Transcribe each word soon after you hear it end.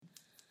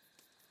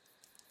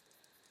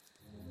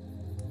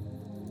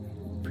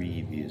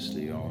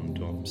Previously on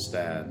Top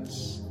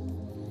Stats.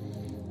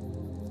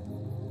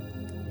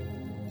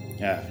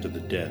 After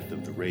the death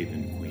of the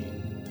Raven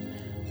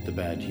Queen, the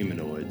bad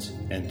humanoids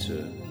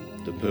enter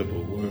the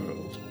Purple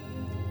World,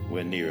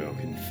 where Nero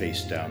can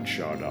face down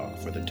Shardock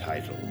for the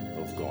title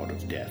of God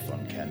of Death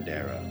on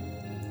Kandera.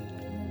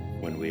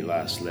 When we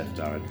last left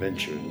our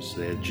adventurers,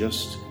 they had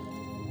just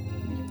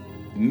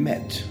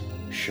met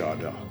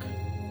Shardock,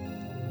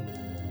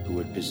 who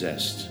had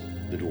possessed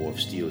the Dwarf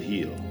Steel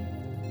Heel.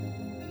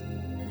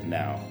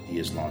 Now he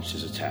has launched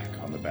his attack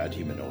on the bad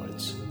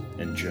humanoids,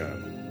 and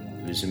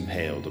Germ is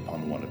impaled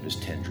upon one of his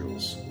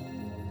tendrils.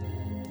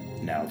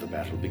 Now the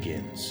battle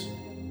begins.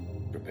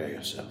 Prepare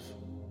yourself.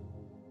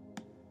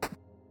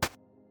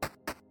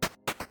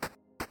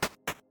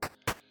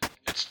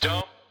 It's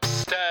Dump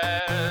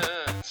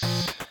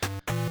Stats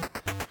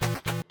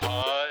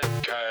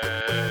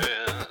Podcast.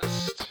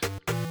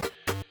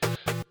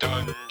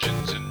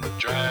 Dungeons and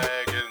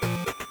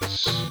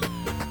Dragons.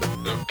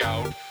 Look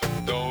out for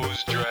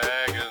those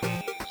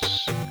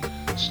dragons.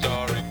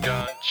 Starring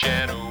John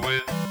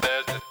Chenoweth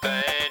as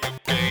Nathaniel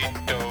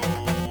Gato.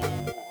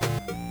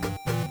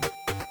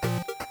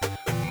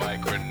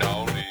 Mike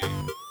Rinaldi.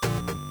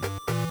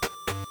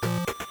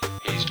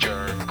 He's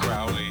Jerk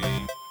Crowley.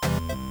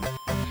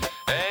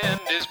 And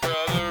his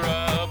brother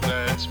Rob,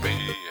 that's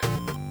me.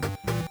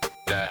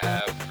 The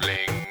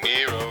halfling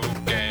Nero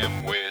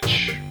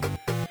Gamwich.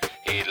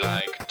 He'd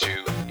like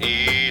to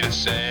eat a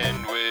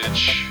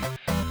sandwich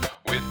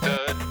with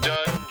the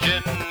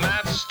Dungeon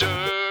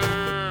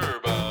Master,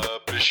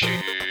 Bob Bashir.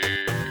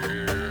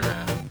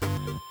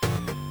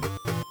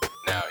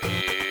 Now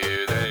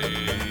here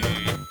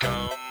they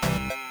come,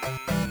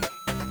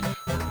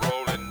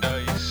 rolling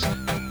dice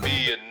and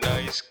being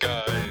nice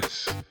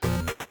guys.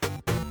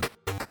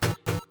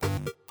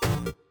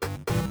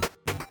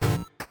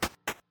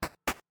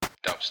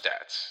 Dump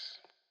Stats.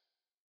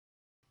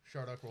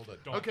 Shardock rolled a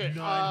Okay,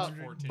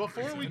 914.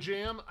 before we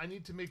jam, I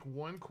need to make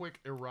one quick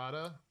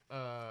errata.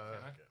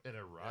 An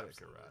erotic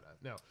errata.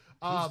 No.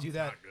 Please do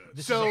that.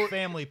 This so- is a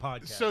family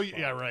podcast. So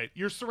yeah, right.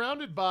 You're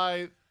surrounded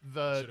by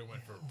the Should've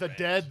went for red.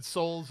 dead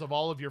souls of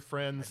all of your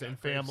friends and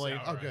family.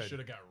 Oh, good. Should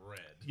have got red.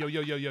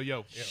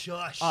 Yo.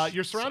 Shush.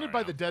 You're surrounded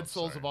by the dead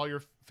souls sorry. of all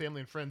your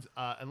family and friends.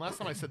 And last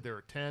time I said there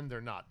were 10, they're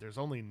not. There's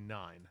only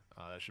 9.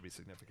 That should be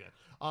significant.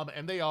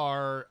 And they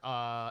are,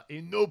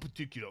 in no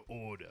particular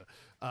order,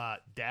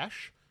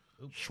 Dash,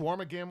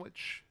 Shawarma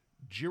Gamwich,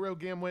 Jiro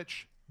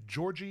Gamwich,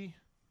 Georgie,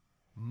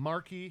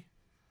 Marky,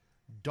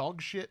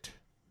 Dogshit,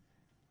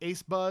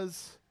 Ace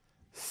Buzz,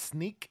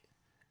 Sneak,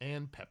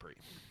 and Peppery.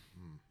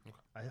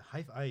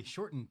 I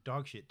shortened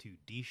dog shit to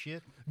D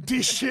shit.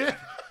 D-shit?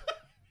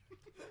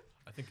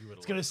 I think you would have.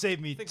 It's gonna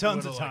save me think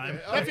tons you of would've time.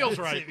 liked That feels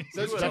right.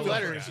 Those Two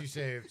letters you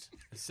saved.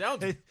 It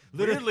sounds It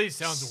literally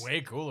sounds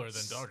way cooler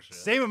than dog shit.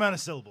 Same amount of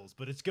syllables,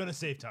 but it's gonna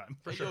save time.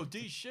 For sure. Yo,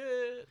 D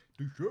shit.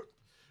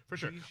 For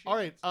sure. All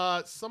right.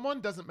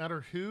 Someone, doesn't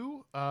matter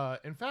who.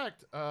 In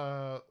fact,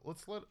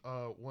 let's let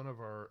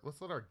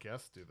our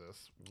guest do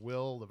this.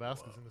 Will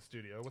Levesque is in the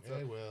studio. What's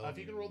Hey, up? Will. If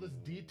you can roll this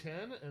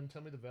D10 and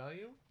tell me the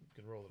value, you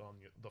can roll it on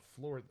the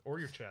floor or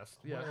your chest.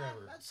 Yeah.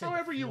 Wherever.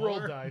 However you roll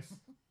dice.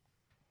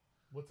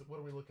 What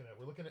are we looking at?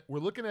 We're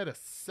looking at a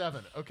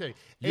 7. Okay.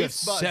 You have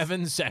Ace Buzz.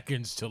 7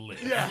 seconds to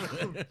live. Yeah.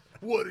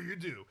 What do you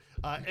do?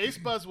 Ace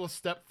Buzz will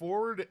step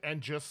forward and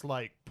just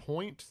like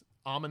point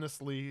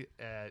ominously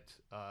at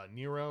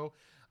Nero,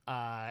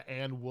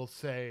 and will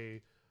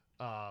say,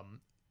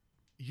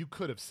 "You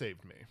could have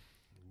saved me."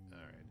 All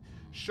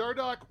right.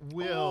 Shardock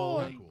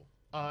will.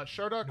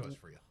 Shardock No, it's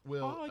for you.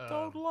 will. I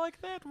don't like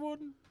that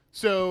one.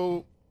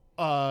 So,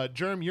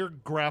 Germ, you're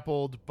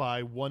grappled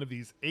by one of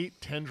these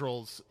 8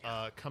 tendrils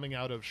coming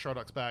out of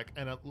Shardock's back,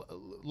 and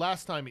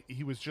last time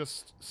he was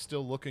just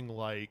still looking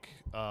like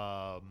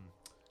the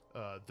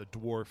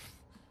dwarf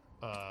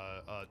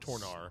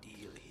Tornar.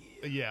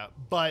 Yeah,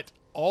 but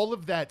all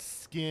of that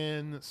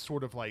skin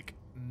sort of like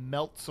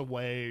melts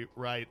away,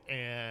 right?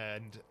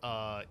 And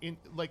in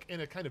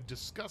a kind of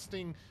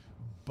disgusting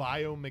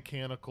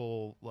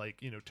biomechanical,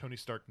 like, Tony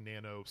Stark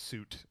nano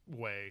suit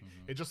way,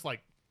 it just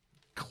like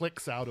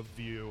clicks out of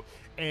view,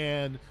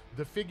 and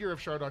the figure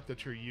of Shardock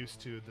that you're used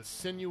to, the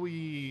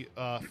sinewy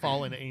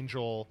fallen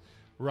angel,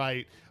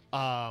 right,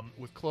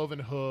 with cloven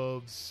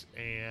hooves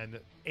and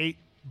 8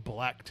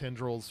 black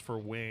tendrils for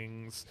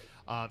wings,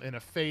 and a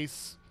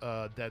face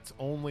that's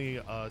only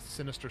a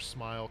sinister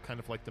smile, kind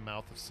of like the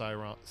mouth of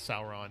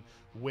Sauron,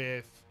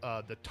 with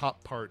the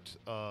top part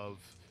of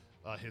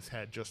his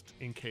head just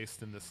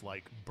encased in this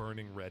like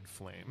burning red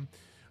flame.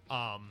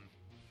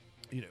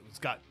 It's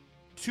got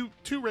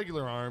two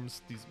regular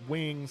arms, these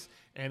wings,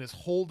 and is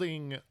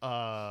holding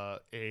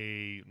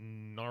a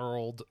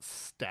gnarled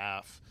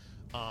staff.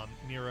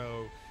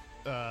 Nero,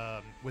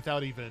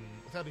 without even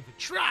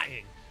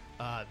trying,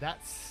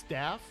 that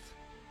staff,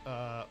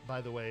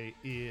 by the way,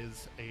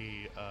 is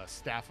a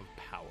staff of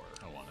power.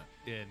 I want it.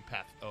 In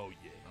Path. Oh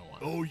yeah. I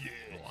want it. Oh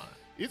yeah. I want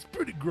It's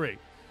pretty great.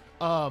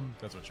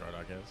 That's what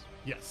Shardock is.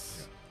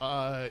 Yes.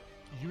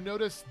 You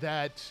notice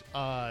that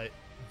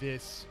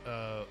this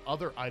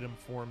other item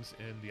forms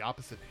in the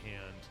opposite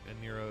hand, and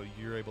Nero,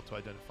 you're able to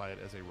identify it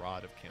as a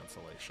rod of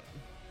cancellation.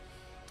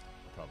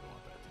 I probably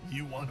want that.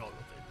 You want all of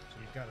it. So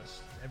you've got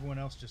everyone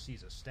else just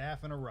sees a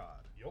staff and a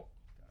rod. Yep.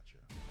 Gotcha.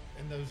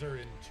 And those are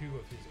in 2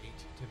 of his 8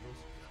 tendrils.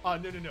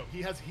 No.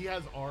 He has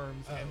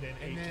arms Oh, and then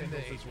and 8 then tendrils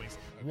the as 8 wings.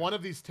 tendrils. One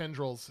of these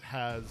tendrils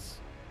has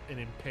an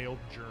impaled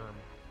germ,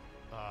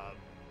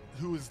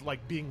 who is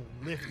like being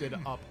lifted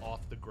up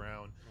off the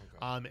ground.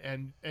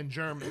 And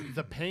germ,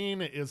 the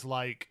pain is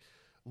like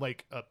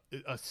a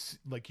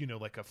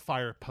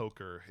fire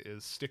poker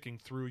is sticking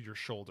through your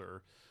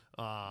shoulder,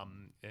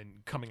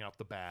 and coming out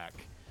the back.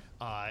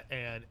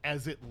 And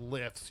as it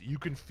lifts, you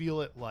can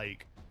feel it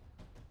like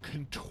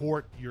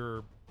contort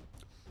your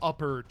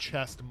upper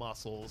chest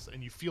muscles,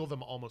 and you feel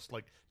them almost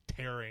like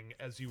tearing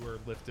as you were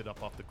lifted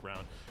up off the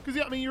ground.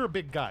 Because you're a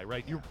big guy,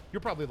 right?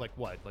 You're probably like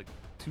what, like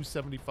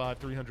 275,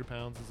 300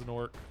 pounds as an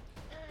orc,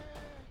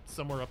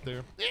 somewhere up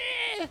there.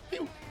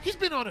 He's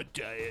been on a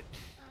diet.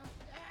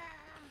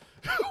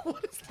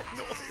 What is that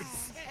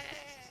noise?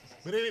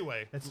 But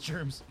anyway, That's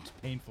Germ's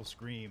painful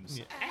screams.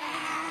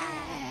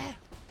 Yeah.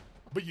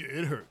 But yeah,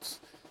 it hurts.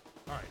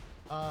 All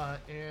right,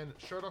 and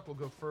Shardock will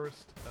go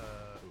first.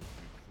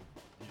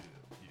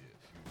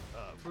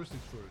 First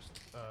things first.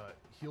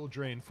 He'll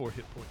drain 4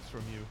 hit points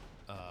from you.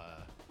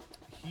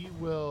 He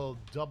will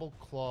double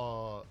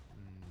claw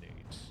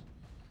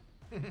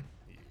Nate.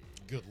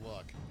 Good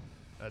luck.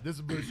 This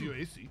is versus your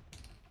AC.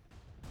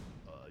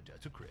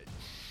 That's a crit.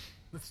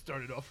 Let's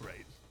start it off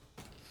right.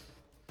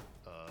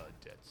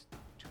 That's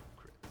 2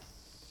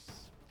 crits.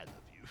 I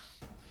love you.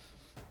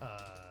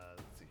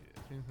 Let's see here.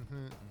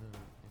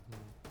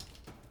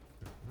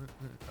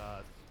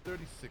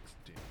 36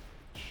 damage.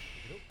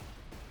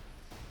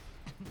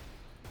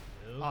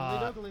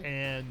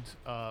 And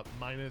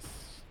minus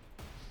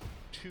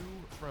 2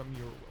 from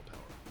your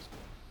willpower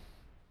score.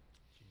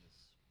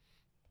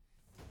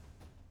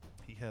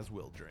 He has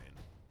will drain.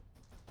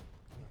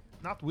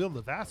 Not will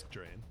the Vask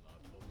drain.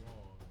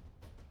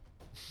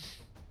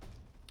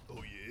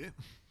 Oh yeah. You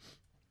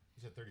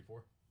said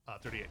 34?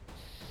 38.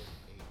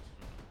 38.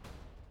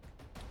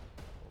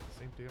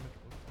 Same damage.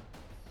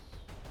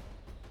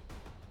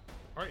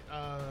 All right,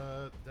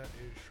 that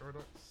is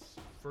Shardock's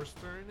first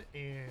turn,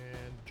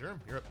 and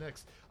Germ, you're up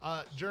next.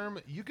 Germ,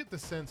 you get the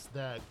sense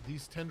that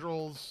these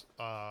tendrils,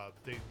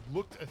 they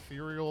looked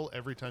ethereal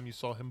every time you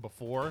saw him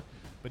before,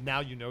 but now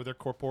you know they're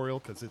corporeal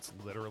because it's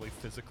literally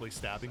physically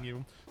stabbing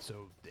you,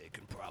 so they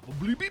can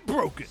probably be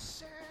broken.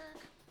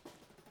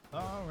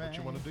 All right. What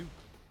you want to do?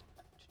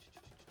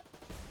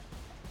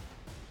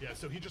 Yeah,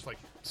 so he just like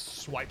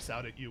swipes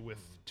out at you with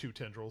 2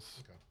 tendrils.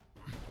 Okay.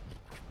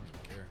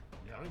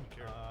 Yeah, I don't even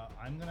care.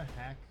 I'm gonna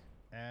hack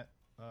at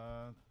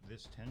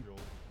this tendril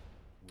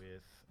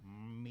with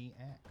me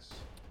axe.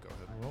 Go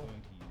ahead I'm and roll.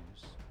 going to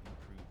use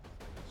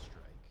improved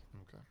strike.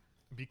 Okay.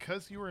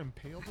 Because you were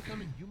impaled with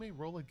him, you may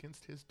roll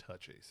against his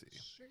touch AC.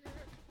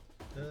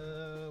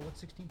 What's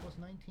 16 plus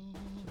 19?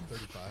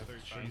 35.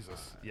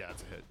 Jesus. Yeah,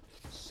 it's a hit.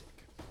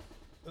 Sick.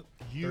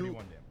 You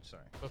 31 damage.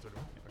 Sorry. Oh,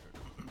 31? Okay,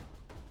 cool.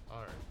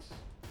 All right.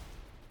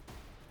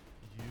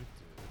 You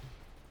did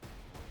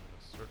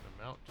a certain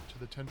amount to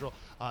the tendril.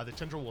 The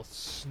tendril will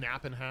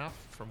snap in half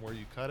from where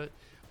you cut it,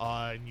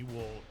 and you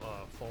will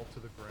fall to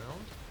the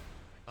ground.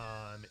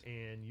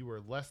 And you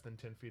are less than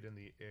 10 feet in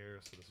the air,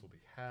 so this will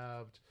be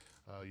halved.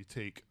 You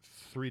take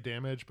 3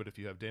 damage, but if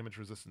you have damage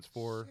resistance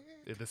 4,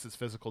 this is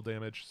physical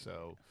damage,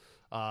 so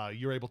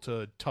you're able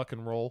to tuck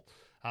and roll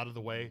out of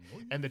the way.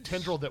 And the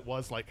tendril that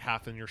was like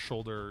half in your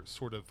shoulder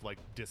sort of like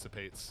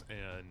dissipates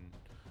and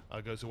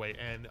goes away.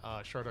 And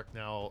Shardock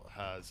now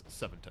has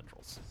 7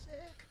 tendrils.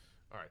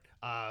 All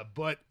right.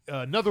 But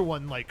another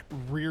one like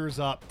rears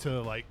up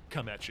to like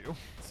come at you.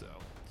 So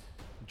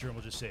Germ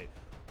will just say,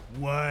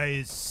 "Why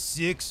is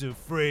 6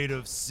 afraid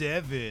of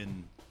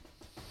 7?"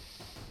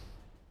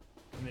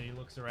 And then he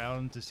looks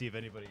around to see if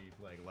anybody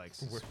likes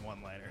this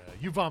one-liner.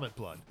 you vomit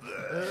blood.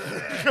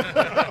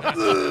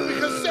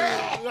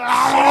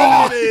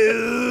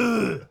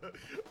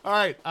 All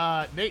right,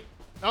 Nate.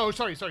 Oh,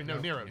 sorry. No,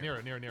 Nero. I'm not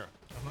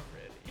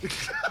ready.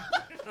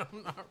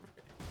 I'm not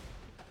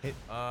ready.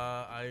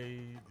 I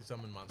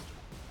summon monster.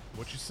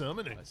 What you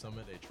summoning? I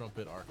summoned a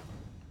trumpet archon.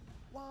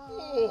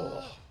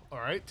 Oh. All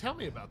right, tell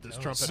me about this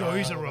trumpet. so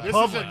he's a This is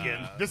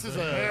Republican. This is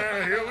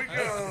a. Here we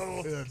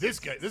go. This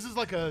guy. This is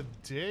like a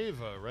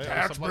Deva, right?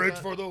 Tax breaks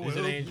for the He's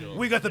an will. angel.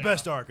 We got the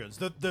best Archons.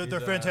 They're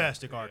He's,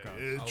 fantastic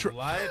Archons. A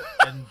light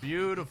and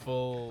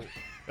beautiful,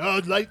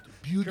 Light,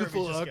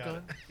 beautiful Kirby just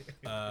got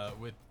Archon.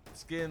 with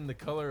skin the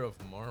color of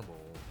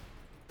marble.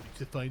 It's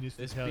the finest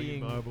This Italian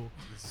being marble.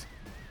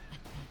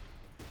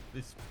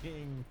 This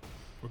being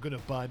We're gonna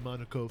buy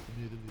Monaco from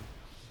Italy.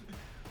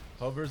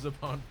 hovers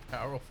upon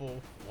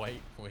powerful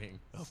white wings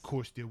Of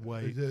course, they're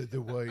white.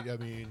 The white, I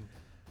mean,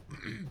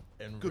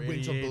 and Good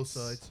wings on both radiates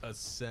sides. a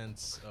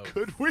sense of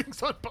Good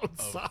wings on both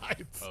of,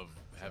 sides. of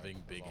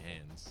having big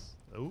hands.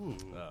 Ooh.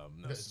 No,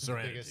 The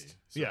serenity. biggest.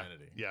 Yeah.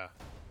 Serenity. Yeah.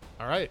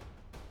 All right.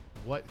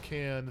 what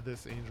can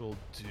this angel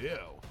do?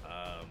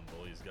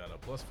 Well, he's got a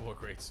 +4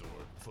 greatsword.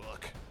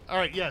 Fuck. All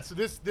right, yeah. So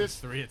this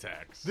 3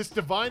 attacks. this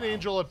divine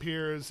angel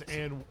appears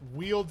and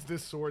wields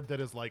this sword that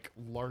is like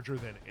larger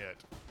than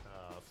it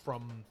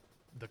from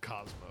the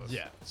cosmos.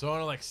 Yeah. So I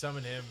want to like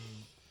summon him.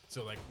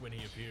 So like when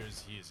he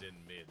appears, he's in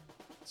mid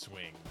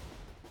swing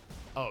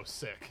Oh,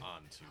 sick.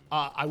 onto.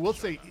 I will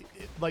say,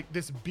 like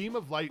this beam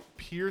of light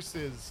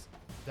pierces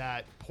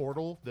that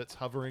portal that's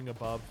hovering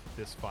above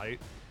this fight,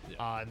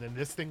 Yeah. and then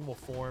this thing will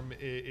form.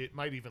 It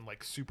might even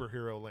like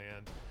superhero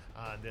land,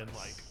 and then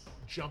like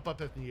jump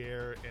up in the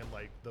air, and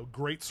like the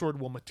great sword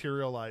will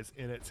materialize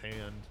in its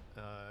hand,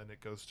 and it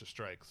goes to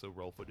strike. So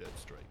roll for dead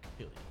strike.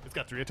 Hell yeah. It's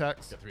got 3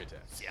 attacks. Got 3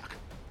 attacks. Yeah.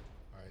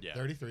 All right, Yeah.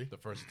 33. The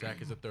first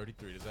attack is a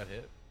 33. Does that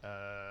hit?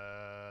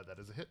 That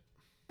is a hit.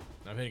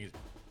 I'm hitting his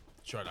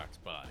Shardok's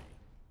body.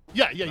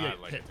 Yeah. Not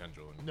like hit. a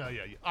tendril. No,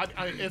 yeah.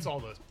 It's all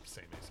the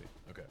same AC.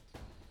 Okay.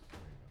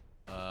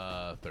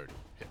 30.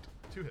 Hit.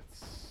 2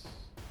 hits.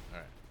 All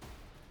right.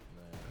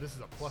 This is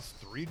a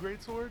 +3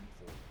 great sword.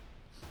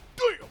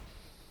 Damn.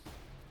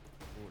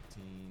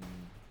 14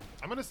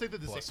 I'm gonna say that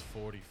this plus is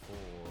 44.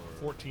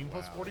 14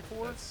 plus Wow.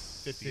 44?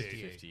 That's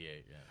 58.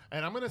 58, yeah.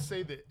 And I'm gonna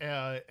say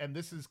that, and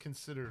this is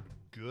considered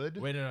good.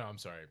 Wait, no, I'm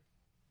sorry.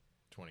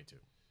 22.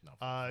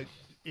 No.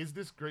 Is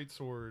this great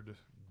sword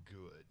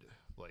good?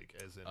 Like,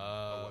 as in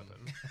a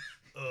weapon?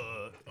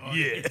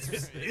 yeah.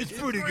 It's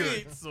pretty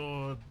good.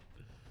 Sword.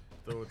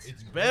 Though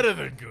it's better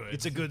than good.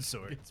 It's a good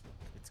sword.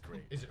 It's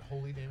great. Is it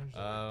holy damage?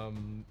 Yeah,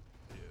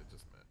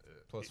 just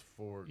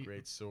 +4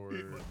 great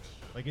sword.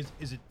 Like,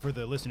 is it for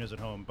the listeners at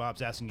home?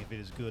 Bob's asking if it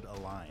is good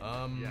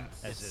aligned.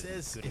 Yes. It As in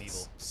says good and its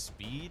evil.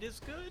 speed is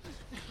good.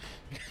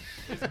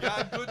 It's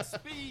got good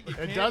speed. You It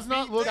can't does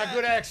not beat look that.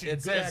 good action. It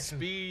good says action.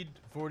 speed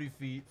 40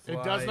 feet. It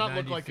Fly, does not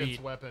look 90 like feet.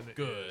 its weapon.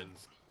 Good.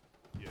 Is-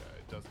 yeah,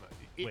 it does not.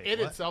 It, Wait, it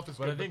what? itself is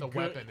But I good, but think the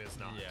good- weapon is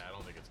not. Yeah, I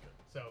don't think it's good.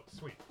 So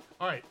sweet.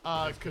 All right,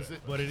 because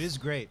it. But it is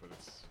great. But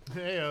it's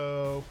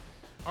Heyo.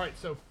 All right,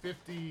 so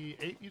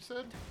 58. You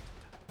said.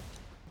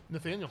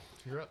 Nathaniel,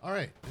 you're up. All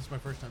right, this is my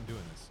first time doing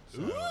this.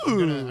 So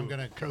Ooh. I'm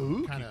gonna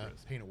Kooky, kind Chris.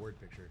 of paint a word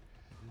picture.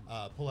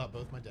 Pull out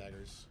both my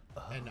daggers,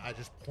 and I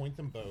just point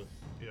them both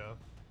Yeah.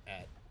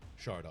 at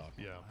Shardog.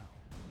 Yeah.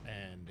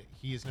 And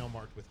he is now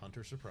marked with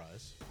Hunter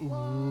Surprise.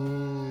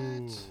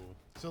 Ooh.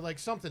 So like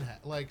something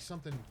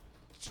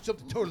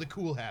totally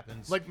cool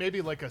happens. Like maybe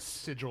like a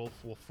sigil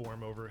will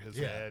form over his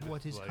Yeah. head.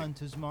 What is like,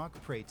 Hunter's mark?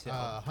 Pray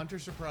tell. Hunter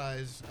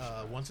Surprise,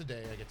 once a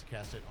day I get to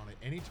cast it on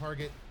any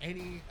target.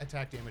 Any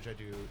attack damage I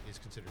do is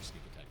considered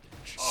sneak attack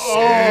damage.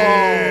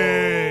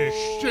 Oh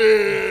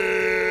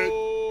shit!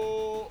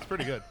 It's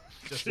pretty good.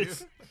 just you.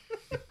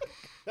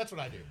 That's what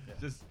I do.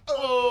 Just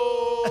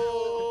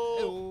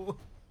Oh!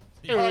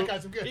 All right,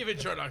 guys, I'm good. even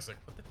Shardok's like,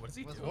 what is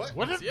he doing? What?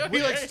 What? Is he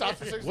We like okay? stop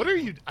for 6 What are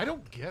you? I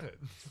don't get it.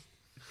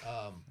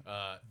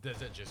 Does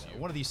that just you?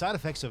 One of the side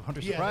effects of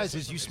Hunter Yeah, Surprise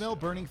that's is you just smell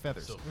burning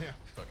feathers. So Yeah.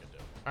 fucking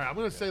dope. All right, I'm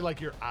gonna say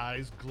like your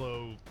eyes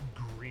glow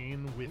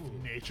green with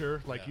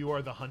nature, like Yeah. you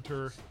are the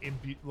hunter in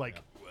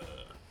like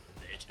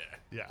Nature.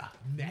 yeah.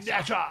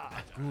 Nature.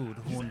 Good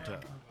Hunter.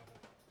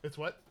 It's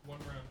what? 1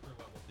 round per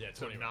level. Yeah,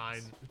 So 20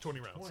 rounds. rounds. 20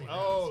 rounds. 20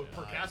 Oh, rounds,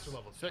 per yeah. caster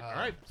level. Sick. Uh, All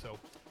right, so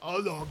a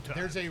long time.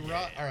 There's a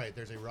rod. All right,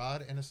 there's a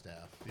rod and a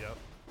staff. Yep.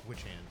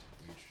 Which hand?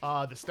 Each.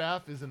 The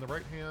staff is in the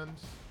right hand.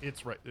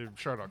 It's right.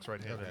 Shardok's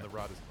right hand, Okay. and the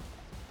rod is.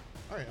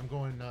 All right, I'm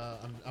going.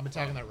 I'm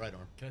attacking that right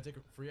arm. Can I take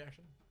a free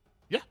action?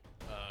 Yeah.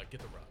 Get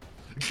the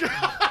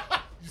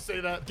rod. You say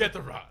that? Get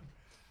the rod.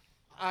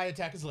 I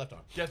attack his left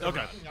arm. Get the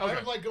Okay. rod.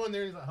 I'm like going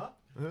there. He's like, huh?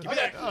 Give me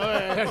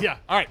that. Yeah.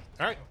 All right.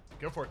 All right.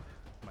 Go for it.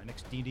 My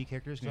next D&D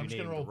character is So going I'm to just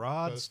be gonna named roll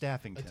Rod both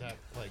Staffington. Attack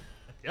like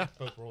Yeah.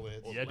 both roll the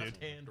hits. Yeah, dude.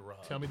 Left hand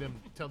rod. Tell me them.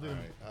 Tell them.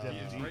 All right, them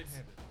yeah. deeds.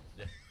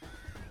 Right-handed.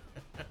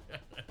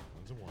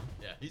 One's a 1.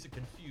 Yeah, he's a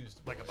confused.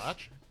 Like a boy.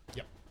 botch.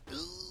 Yep.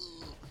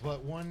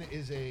 But one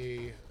is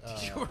a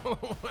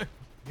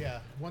yeah.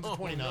 One's a Oh,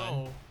 29.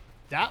 no.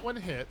 That one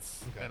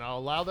hits, Okay. and I'll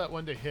allow that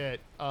one to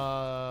hit.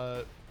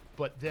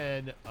 But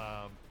then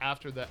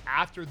after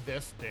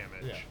this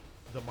damage, Yeah.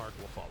 the mark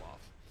will fall off.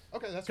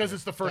 Okay, that's Because fine.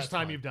 it's the first That's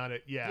time fine. you've done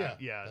it. Yeah, Yeah,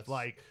 yeah. that's-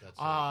 Like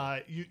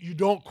that's you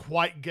don't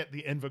quite get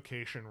the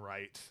invocation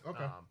right.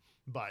 Okay.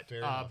 But Fair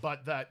enough.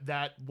 but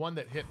that one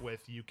that hit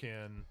with, you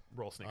can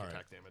roll sneak All right.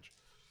 attack damage.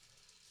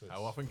 So it's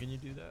How often can you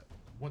do that?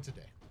 Once a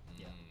day.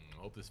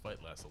 Hope this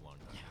fight lasts a long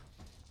time.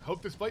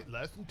 Hope this fight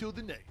lasts until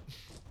the night.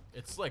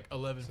 It's like So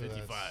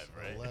 11:55, that's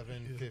right?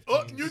 11, 15.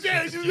 Oh, you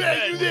did, you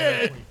did, you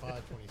did.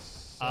 25,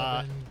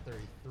 27,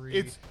 33,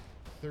 it's-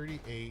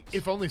 38.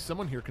 If only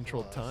someone here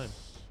controlled Plus. time.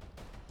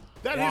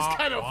 That is Wah,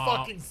 kind of wah.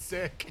 fucking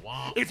sick.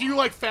 Wah, If you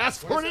like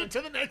fast forward What it is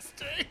to the next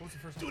day, What's the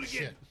first do one? it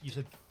again. Shit. You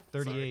said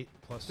 38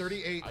 plus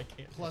 38 I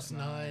can't plus do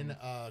 9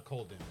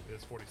 cold damage.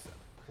 It's 47.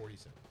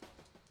 47.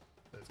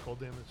 That's cold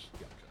damage.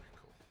 Yeah. Okay,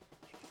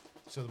 cool.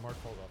 So the mark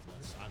falls off and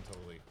that's, I'm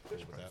totally cool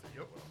with that.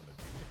 Yep.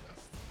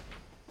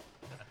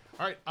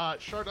 All right,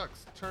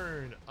 Shardok's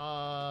turn.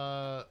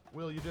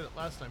 Will, you did it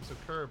last time, so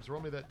Curbs, roll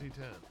me that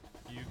d10.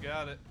 You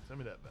got it. Send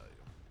me that value.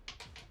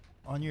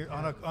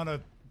 on a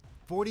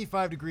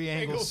 45-degree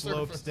angle Angle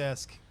sloped surface.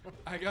 desk.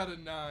 I got a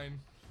 9.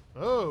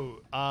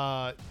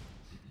 Oh,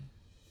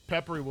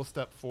 Peppery will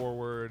step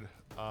forward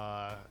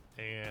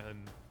and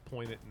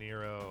point at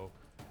Nero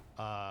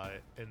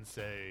and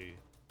say,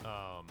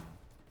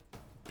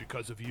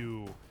 because of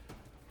you,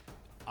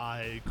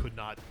 I could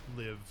not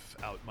live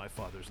out my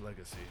father's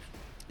legacy.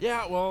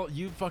 Yeah, well,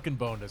 you fucking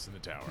boned us in the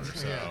tower,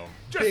 so.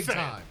 Just Big saying.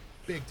 time.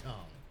 Big time.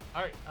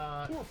 All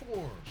right, Poor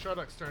form.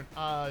 Shardock's turn.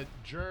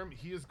 Germ,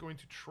 he is going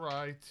to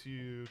try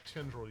to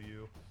tendril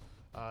you.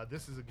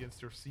 This is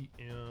against your CMD.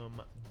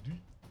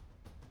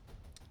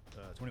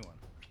 21.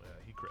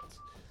 He crits.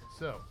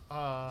 So,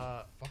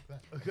 Fuck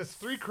that. that's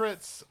 3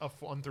 crits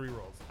on 3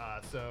 rolls.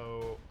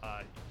 So,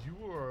 you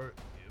are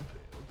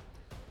impaled.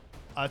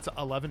 It's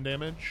 11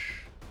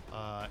 damage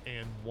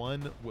and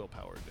 1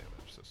 willpower damage.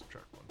 So,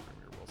 subtract 1 from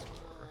your will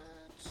score.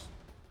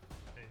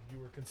 And you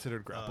were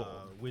considered grappled.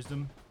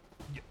 Wisdom.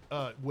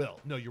 Will.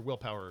 No, your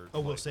willpower.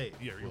 Oh, will save.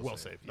 Yeah, your Will will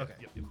save. save. Yep, Okay.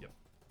 Yep. Yeah,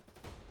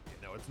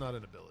 no, it's not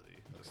an ability.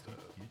 Just a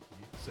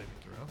saving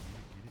throw.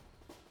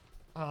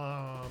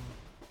 11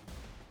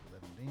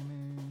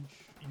 damage.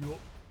 You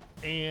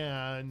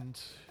and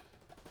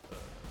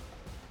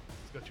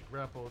it's got you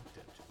grappled.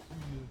 Dead to 3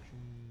 action.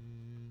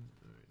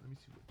 All right, let me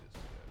see what this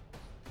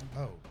is.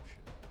 Oh,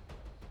 shit.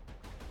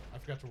 I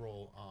forgot to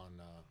roll on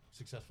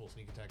successful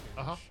sneak attack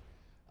damage.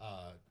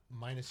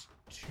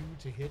 -2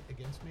 to hit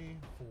against me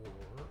for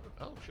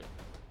Oh shit,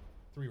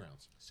 3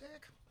 rounds.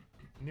 Sick.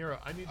 Nero,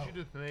 I need Oh.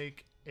 you to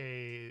make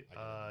a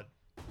I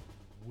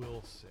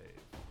will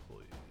save,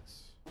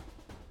 please.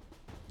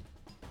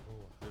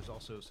 There's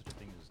also such a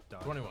thing as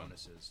dodge 21.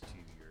 bonuses to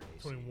your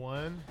AC.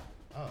 21.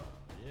 Oh.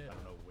 I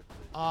don't know what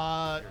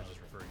the yours is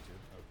referring to.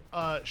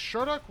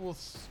 Shardock will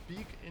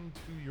speak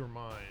into your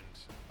mind,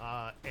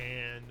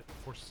 and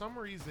for some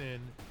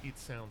reason, it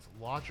sounds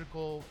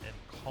logical and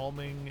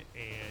calming,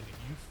 and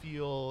you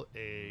feel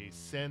a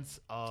sense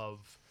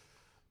of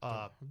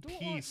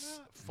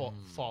peace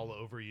fall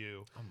over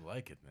you. I'm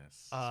liking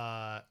this.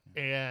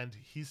 And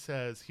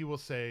he will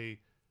say,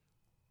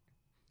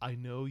 I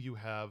know you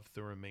have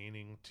the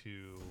remaining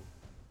 2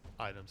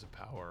 items of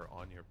power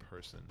on your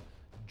person.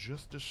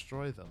 Just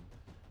destroy them.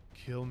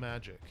 Kill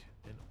magic,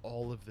 and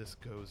all of this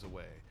goes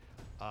away.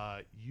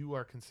 You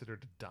are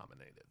considered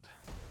dominated.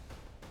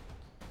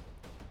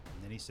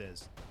 And then he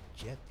says,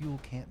 jet fuel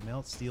can't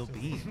melt steel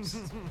beams.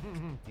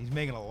 He's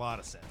making a lot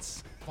of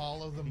sense.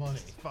 Follow the money.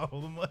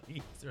 Follow the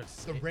money.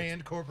 The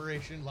Rand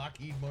Corporation,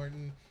 Lockheed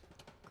Martin.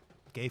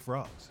 Gay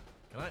frogs.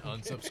 Can I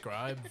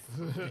unsubscribe?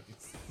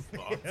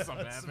 Thoughts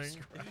I'm having.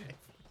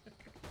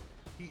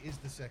 He is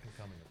the second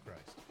coming of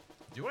Christ.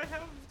 Do I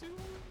have 2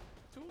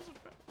 tools of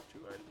power? 2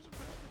 items of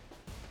power?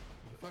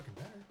 You fucking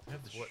better. I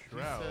have the What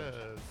shroud. he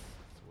says.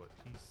 That's what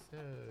he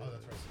says. Oh,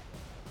 that's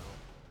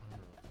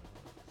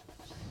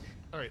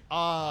right.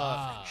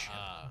 All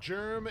right.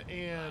 Germ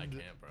and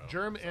can't, bro.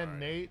 Germ Sorry. and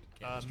Nate,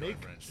 Can't destroy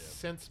make friendship.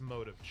 sense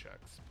motive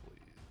checks,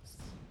 please.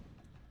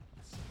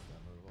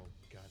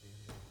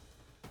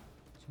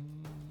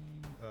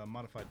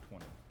 Modified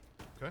 20.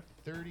 Okay.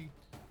 30,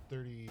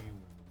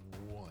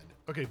 31.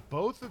 Okay,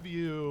 both of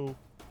you,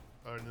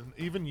 and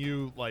even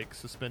you, like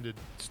suspended,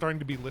 starting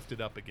to be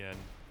lifted up again.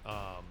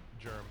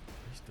 Germ.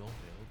 He's still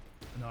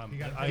impaled. No, I'm, He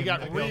got- I he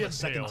got impaled the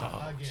second re-impaled.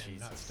 time. Again,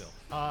 Jesus. not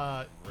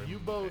still. You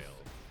Rim both,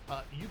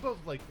 failed. you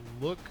both like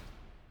look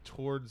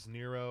towards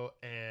Nero,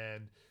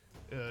 and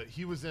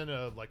he was in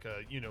a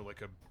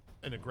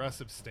an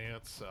aggressive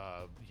stance.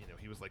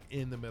 He was like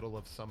in the middle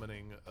of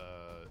summoning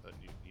a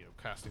new,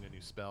 casting a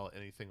new spell,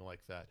 anything like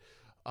that.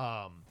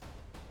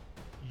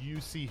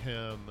 You see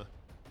him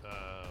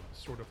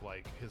sort of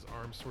like his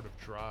arms sort of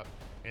drop,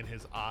 and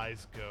his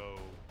eyes go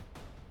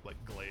like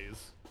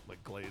glaze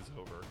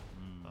over.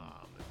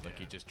 Like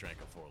he and- just drank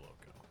a Four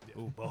Loko.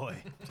 Oh boy.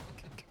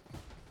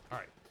 all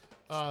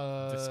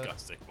right.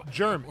 Disgusting.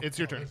 Germ, it's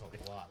your turn. There's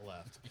a lot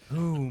left.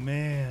 Oh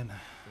man.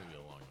 It's gonna be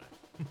a long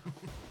night.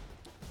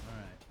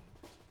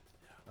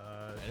 All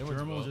right. Anyone's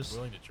Germ will just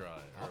willing to try, or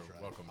I'll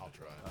try. welcome I'll to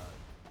try. try.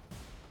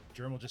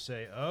 Germ will just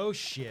say, "Oh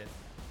shit,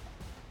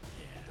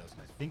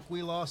 I think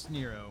we lost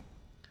Nero,"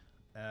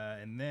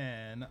 and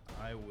then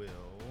I will.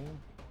 Oh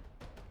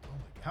my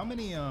god. How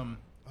many? Oh.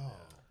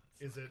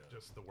 Is it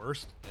just the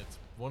worst? It's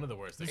one of the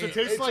worst. Does things. it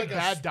taste it's like like a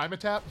bad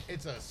Dimetap?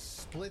 It's a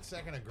split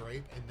second of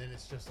grape, and then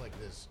it's just like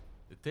this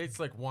It tastes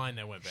like wine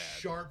that went bad.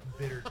 sharp,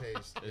 bitter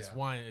taste. It's Yeah.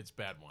 wine. It's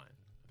bad wine.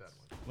 Bad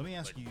one. Let me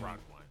ask Like you rock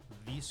wine.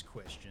 this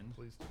question: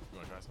 Please do. You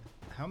want to try some?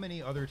 How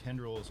many other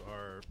tendrils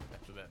are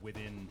After that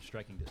within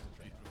striking distance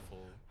right now?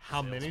 beautiful.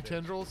 How sales many pitch.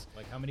 tendrils?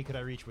 Like, how many could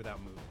I reach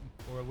without moving,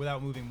 or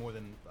without moving more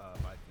than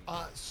 5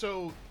 feet?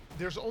 So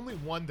there's only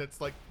one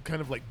that's like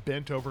kind of like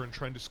bent over and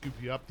trying to scoop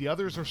you up. The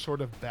others are sort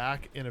of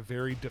back in a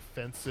very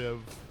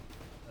defensive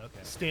Okay.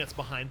 stance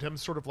behind him,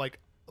 sort of like.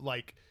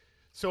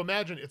 So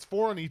imagine it's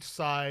 4 on each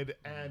side,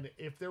 and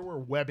if there were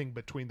webbing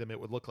between them, it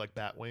would look like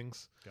bat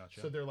wings.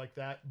 Gotcha. So they're like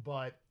that,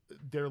 but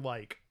they're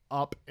like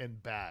up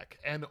and back,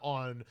 and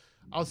on.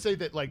 I'll say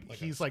that like Like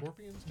he's a like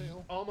scorpion's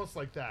tail. almost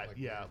like that, Like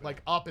yeah, really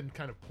like up and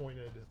kind of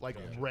pointed, like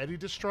Gotcha. ready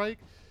to strike.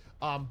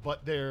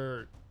 But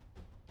they're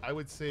I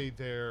would say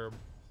they're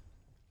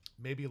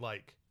maybe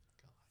like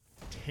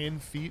 10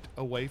 feet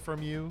away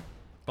from you,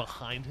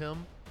 behind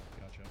him.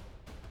 Gotcha.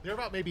 They're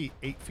about maybe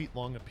 8 feet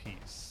long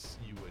apiece,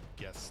 you would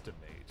guesstimate.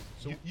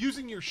 So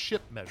using your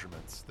ship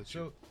measurements.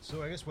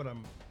 So I guess what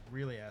I'm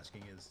really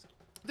asking is,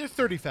 They're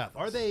 30 fathoms.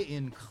 are they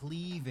in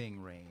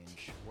cleaving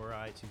range? Were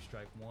I to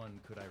strike one,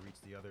 could I reach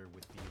the other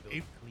with the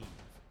ability to cleave?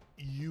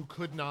 You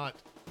could not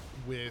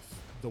with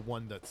the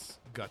one that's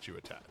got you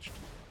attached.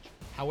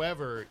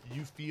 However,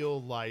 you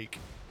feel like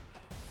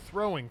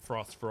throwing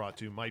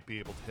Frostferatu might be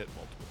able to hit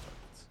multiple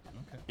targets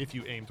Okay. if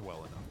you aimed well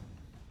enough.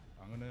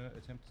 I'm going to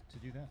attempt to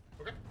do that.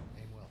 Okay.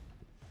 Aim well.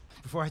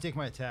 Before I take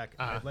my attack,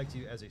 Uh-huh. I'd like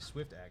to, as a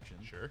swift action,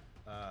 Sure.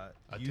 A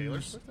use,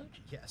 Taylor Swift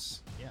action?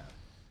 Yes. Yeah.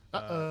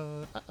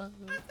 Uh-oh.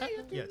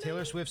 Yeah,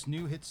 Taylor Swift's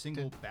new hit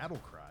single "Battle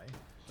Cry."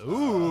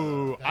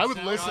 Ooh, That I would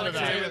sounds listen to like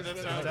that. it. That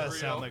It sounds does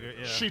real. sound like it.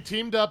 Yeah. She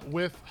teamed up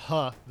with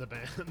the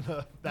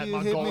band, that you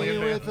hit Mongolian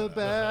me band. with a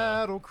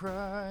battle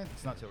cry.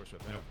 It's not Taylor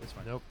Swift. No, it's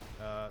fine. Nope.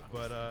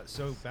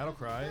 So Battle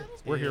Cry.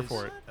 We're here is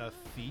for it. A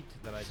feat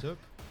that I took.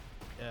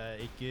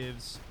 It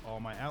gives all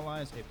my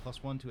allies a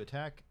 +1 to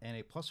attack and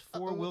a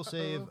 +4 will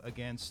save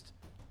against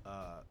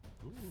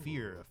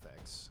fear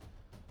effects.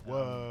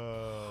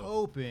 Whoa.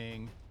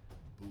 Hoping.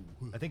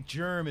 I think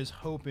Germ is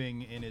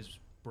hoping in his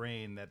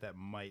brain that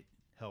might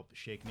help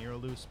shake Nero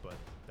loose, but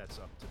that's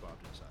up to Bob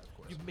to decide, of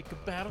course. You make a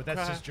battle But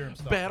that's cry. just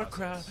Germ's thought battle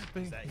process,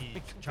 cry. is that he's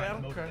Make a trying to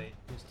battle cry. motivate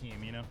his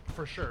team, you know?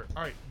 For sure.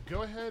 All right,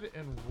 go ahead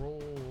and roll.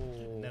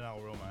 And then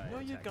I'll roll my No,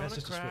 you're attack. gonna That's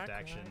just a cry, swift cry,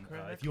 action.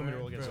 cry, If you want me to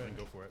roll cry, against cry.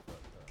 something, go for it. But,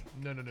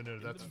 No,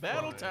 that's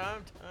Battle fine.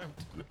 time.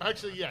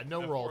 Actually, yeah,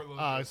 no That roll. four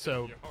logo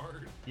So, hit you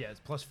hard. yeah,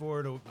 it's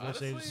 +4 to will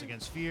saves Honestly-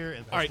 against fear,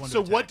 and all right. +1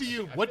 So, to what attack. do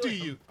you? I What do feel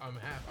like you? I'm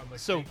like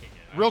So, faking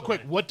it. I real feel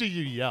quick, like what do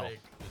you yell? fake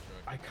the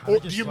I drug. kinda Or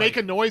do just you make a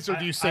like- noise, or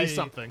do you say I-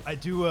 something? I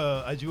do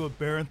a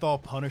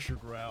Barenthal Punisher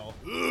growl,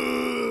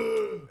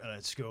 and I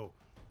just go.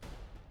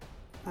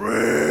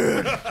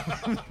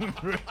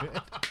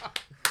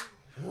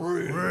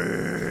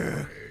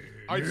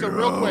 All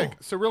right.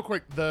 So real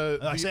quick.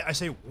 I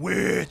say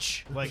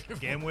witch like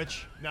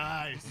Gamwitch.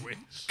 nice.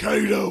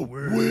 Kato Also,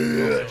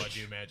 witch. I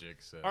do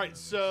magic. So All right.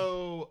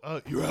 So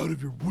you're out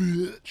of your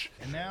witch.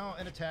 And now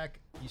an attack.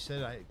 You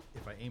said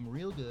if I aim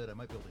real good, I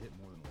might be able to hit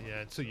more than one.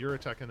 Yeah. So you're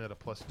attacking at a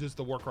plus. Does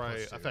the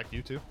Warcry +2. affect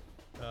you too?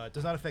 It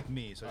does not affect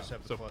me, so I just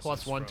have the So pluses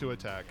plus one to from-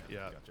 attack.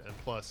 Yeah. Gotcha. And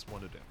plus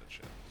one to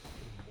damage.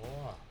 Yeah.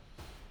 Wow.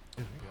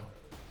 There we go.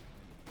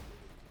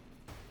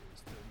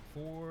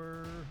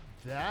 34.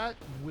 That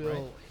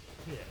will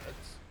hit.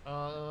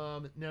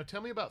 Now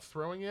tell me about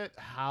throwing it.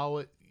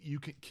 How you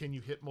can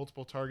you hit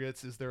multiple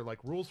targets? Is there like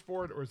rules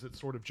for it, or is it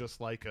sort of just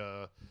like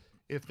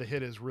if the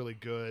hit is really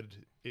good,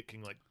 it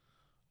can like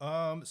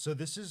So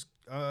this is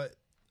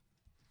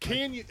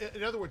can you?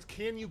 In other words,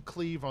 can you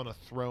cleave on a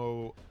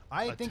throw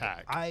I think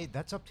attack?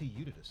 that's up to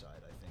you to decide.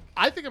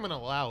 I think I'm gonna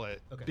allow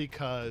it Okay.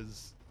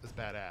 because it's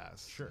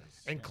badass. Sure.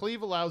 And Yeah.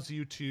 cleave allows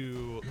you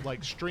to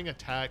like string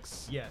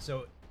attacks. Yeah.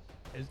 So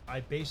I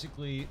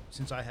basically,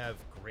 since I have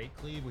Great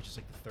Cleave, which is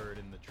like the third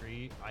in the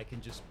tree, I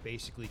can just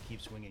basically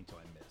keep swinging until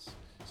I miss.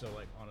 So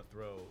like on a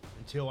throw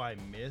until I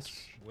miss.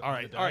 with All the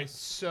right. All right. dice.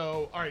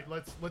 So all right.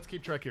 Let's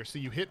keep track here. So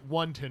you hit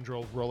one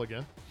tendril. Roll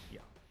again. Yeah.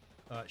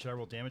 Should I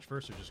roll damage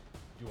first or just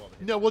do all the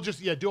hits? No, we'll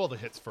just do all the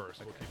hits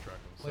first. We'll keep track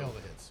of them. Play So all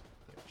the hits.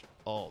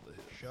 all the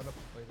hits. Shut up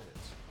and play the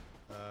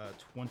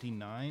hits.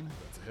 29.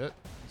 That's a hit.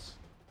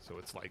 So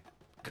it's like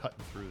cutting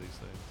through these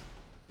things.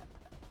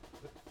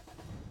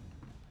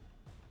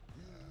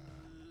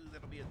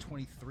 That'll be a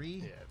 23.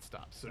 Yeah, it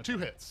stops. So two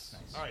hits.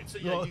 Nice. All right. So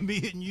yeah. Well, you- me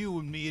hitting you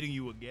and me hitting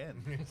you again.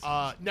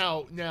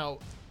 now,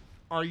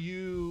 are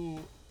you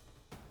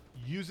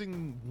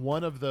using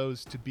one of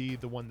those to be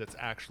the one that's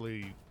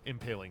actually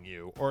impaling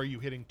you, or are you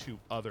hitting two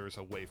others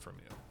away from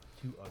you?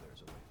 Two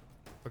others away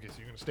from Okay, so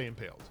you're gonna stay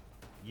impaled.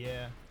 me.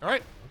 Yeah. All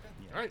right.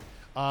 Yeah.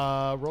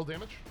 All right. Roll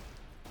damage.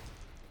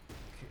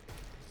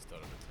 Just thought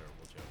of a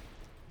terrible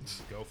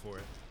joke. Go for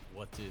it.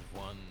 What did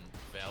one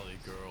Valley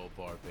Girl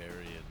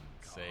barbarian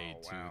say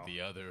Oh, to wow. the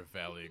other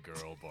Valley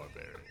Girl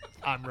barbarian?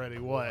 I'm ready.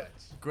 What?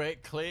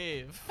 Great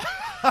cleave.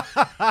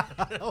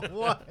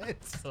 What?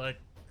 It's like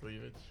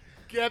cleavage.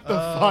 Get the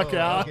fuck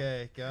out.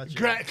 Okay, gotcha.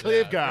 Great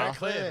cleave Yeah, girl.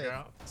 great cleave,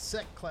 girl.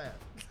 Sec clap.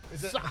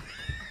 Is it?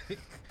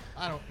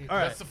 I don't. All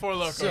right. That's the Four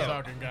Loko So-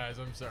 talking, guys.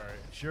 I'm sorry.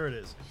 Sure it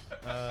is.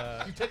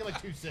 You've taken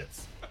like 2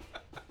 sits.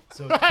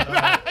 So,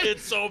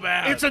 It's so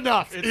bad. It's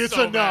enough. It's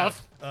so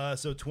enough.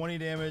 so 20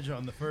 damage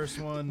on the first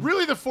one.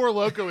 Really, the Four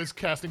Loco is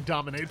casting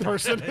Dominate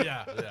person. bad.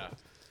 Yeah.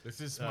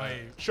 This is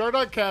my.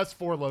 Shardog casts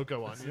Four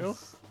Loco on you.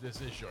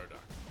 This is Shardok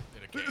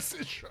in a can. This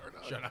is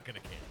Shardog. Shardok in a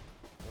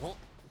can.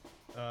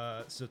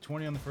 So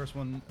 20 on the first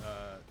one,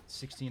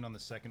 16 on the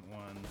second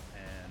one,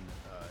 and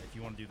if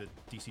you want to do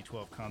the DC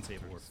 12 con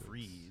save or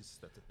freeze,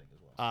 that's a thing as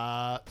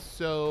well.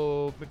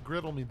 So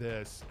McGriddle me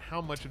this. How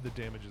much of the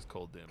damage is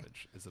cold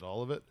damage? Is it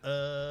all of it?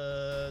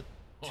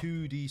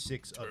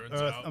 2d6 of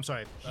Turns out I'm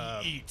sorry,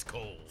 He eats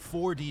cold.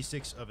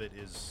 4d6 of it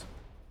is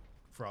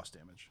frost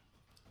damage.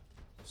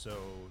 So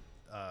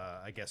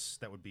I guess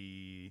that would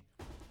be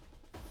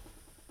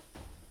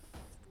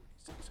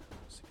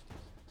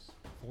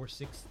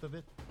 4/6 of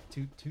it,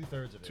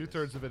 two-thirds of it.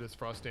 2/3 of it is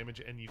frost damage,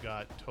 and you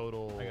got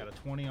total. I got a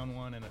 20 on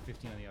one and a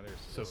 15 on the other.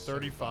 So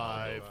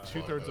 35.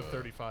 2/3 of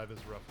 35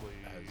 is roughly.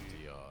 As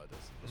DR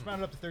doesn't. Let's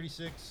round it up to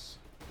 36,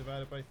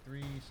 divided by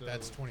 3, so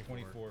That's 24.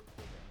 24 cold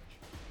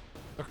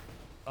damage.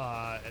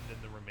 And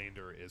then the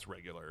remainder is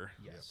regular.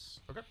 Yes.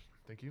 Okay.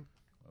 Thank you.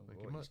 Oh, Thank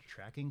you Lord, he's much.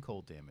 Tracking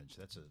cold damage.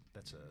 That's a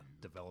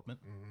development.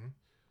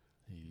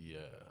 Yeah.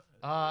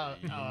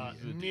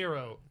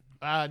 Nero.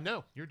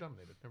 No, you're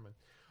dominated. Never mind.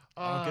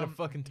 I don't get a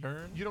fucking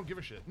turn. You don't give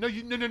a shit. No,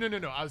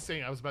 no. I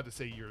was about to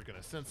say you're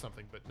gonna sense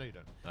something, but no, you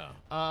don't.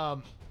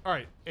 Oh. All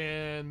right,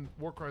 and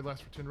Warcry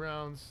lasts for 10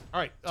 rounds.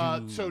 All right,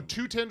 so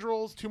 2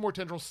 more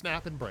tendrils,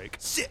 snap and break.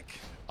 Sick.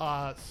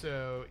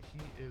 So he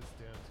is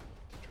down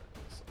to try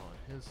this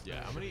on his.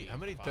 Yeah. How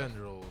many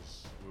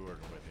tendrils we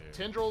working with here?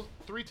 Tendrils?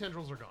 3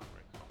 tendrils are gone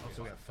right now. Oh,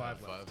 so we got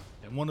 5 left. 5.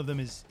 And one of them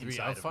is 3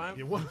 inside out of of 5.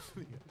 Yeah, one,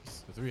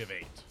 So 3 of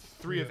 8.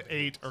 3 of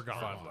 8 are gone.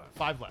 5 left.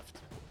 5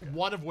 left.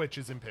 One of which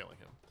is impaling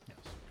him. Yes.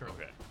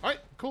 Okay. All right.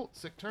 Cool.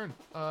 Sick turn.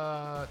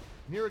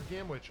 Nero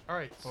Gamwich. All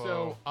right.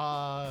 So,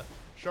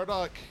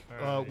 Shardock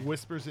Alrighty.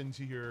 whispers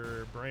into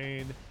your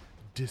brain,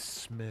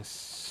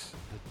 dismiss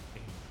the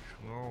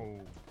angel.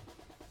 No.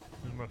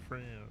 He's my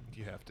friend.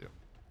 You have to.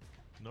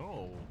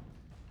 No.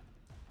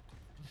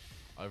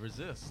 I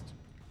resist.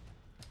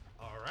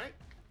 All right.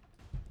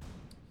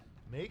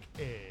 Make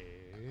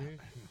a.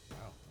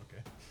 Wow.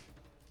 Okay.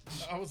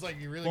 I was like,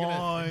 you really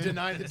gonna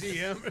deny the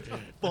DM?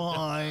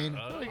 Fine.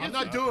 I'm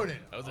not doing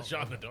it. That was a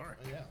shot in the dark.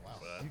 Oh, yeah. Wow.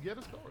 You get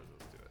a spell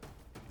resist to it.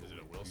 Is it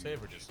a will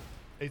save or just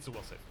 8's a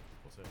will save.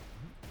 will save?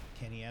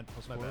 Can he add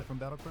Not +4 bad. from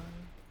Battlecry?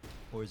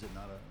 Or is it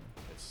not a...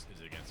 Is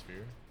it against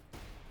fear?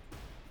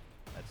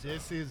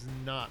 This is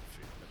not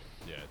fear.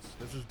 Yeah, it's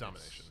This is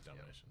domination. it's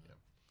domination.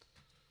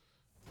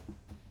 Yeah.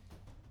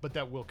 But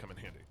that will come in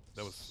handy.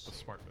 That was a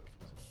smart move.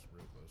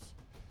 Real close.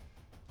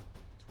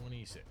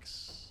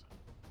 26.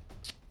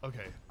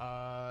 Okay.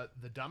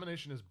 The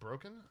domination is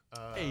broken.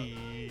 Hey.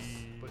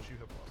 But you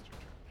have lost your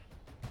turn.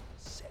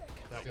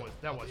 Sick.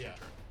 That was your Yeah.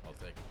 turn. I'll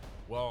take it.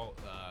 Well,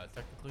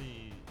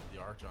 technically, the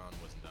Archon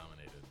wasn't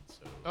dominated,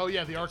 so. Oh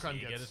yeah, the does Archon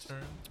he gets get a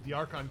turn. The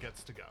Archon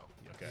gets to go.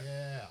 Yes. Okay.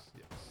 Yeah.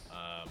 Yes.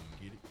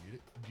 Get it.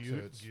 Get So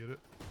it. it's Get it.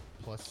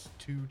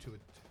 +2 to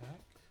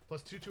attack.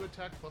 +2 to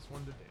attack,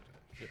 +1 to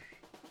damage.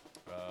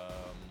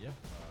 Yeah.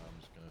 I'm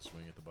just gonna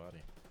swing at the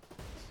body.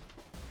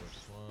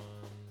 First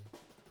one.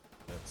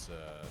 That's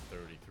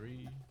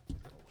 33.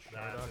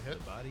 That's a hit.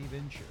 The body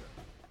Ventura.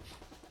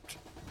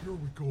 Here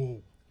we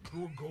go.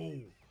 Here we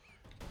go.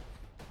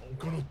 I'm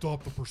gonna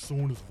adopt the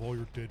personas of all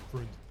your dead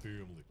friends and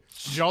family.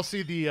 Did y'all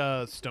see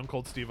the Stone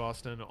Cold Steve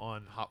Austin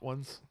on Hot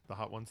Ones? The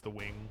Hot Ones, the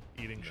wing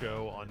eating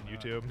show on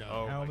YouTube? No.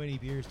 Oh, How my- many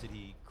beers did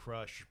he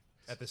crush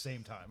at the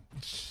same time?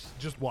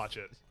 Just watch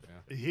it.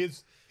 Yeah.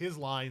 His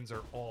lines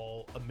are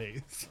all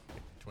amazing.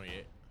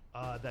 28.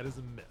 That is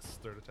a miss.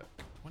 Third attack.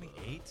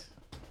 28?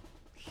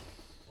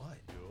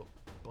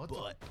 What?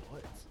 But.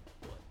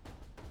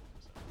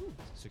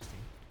 16.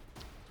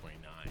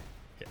 29.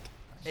 Hit.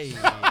 Hey.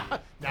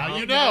 Now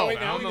you know.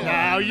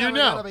 Now you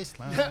know. I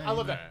I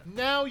love that.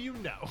 Now you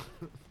know.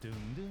 Dun,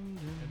 dun,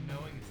 dun. And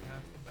knowing it's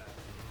half the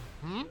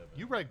battle.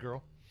 You right,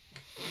 girl.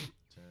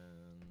 10,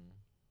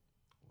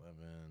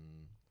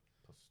 11,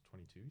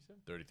 +22, you said?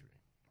 33.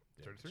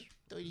 33.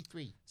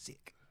 33.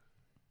 Sick.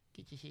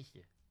 Get your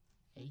sister.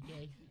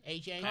 AJ.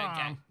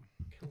 AJ.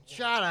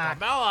 Shut up.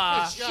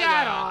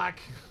 Shaddock.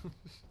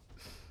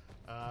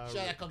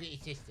 Shut up, go get your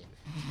sister.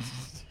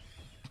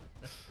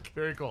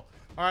 Very cool.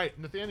 All right,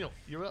 Nathaniel,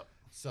 you're up.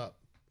 Sup?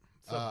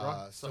 Sup,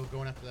 bro? So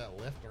going after that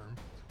left arm.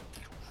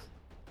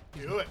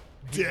 Do it.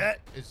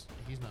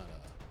 He's not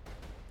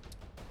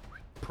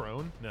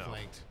Prone? No.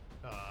 flanked.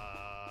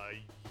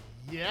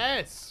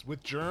 Yes,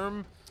 with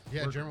Germ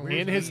Yeah, German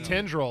in his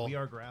tendril. We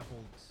are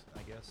grappled,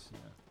 I guess. Yeah.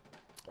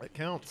 That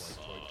counts.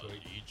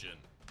 Legion.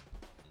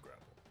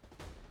 Grapple.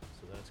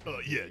 So that's Oh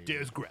gonna yeah, be-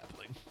 there's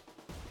grappling.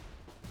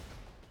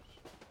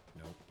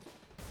 Nope.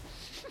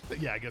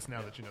 Yeah, I guess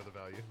now that you know the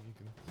value, you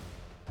can.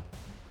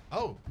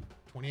 Oh,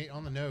 28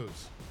 on the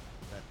nose.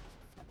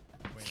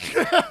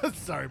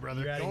 Sorry,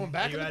 brother. Going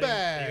back are you in the adding,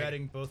 bag. Are you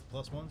adding both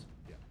 +1s?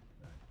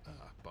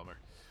 Bummer.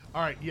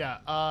 All right, yeah.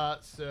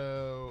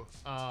 So,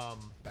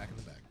 Back in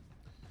the bag.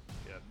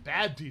 yeah,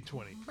 bad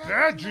D20.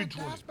 Bad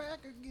D20.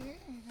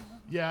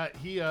 Yeah,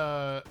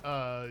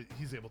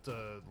 he's able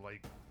to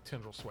like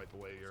tendril swipe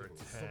away your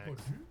attack.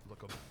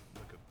 Look a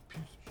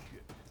piece of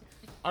shit.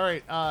 All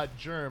right,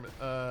 Germ.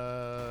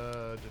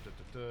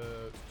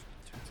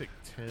 You take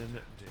 10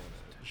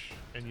 damage,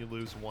 and you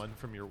lose 1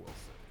 from your will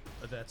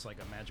save. That's like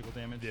a magical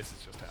damage. This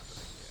is just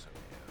happening.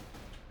 Yeah.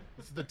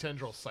 This is the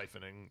tendril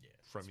siphoning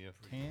from you.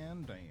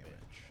 10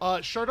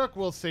 damage. Shardock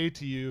will say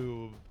to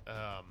you,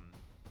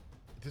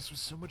 this was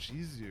so much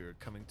easier,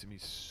 coming to me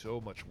so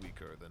much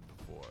weaker than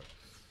before.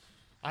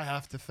 I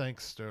have to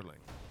thank Sterling.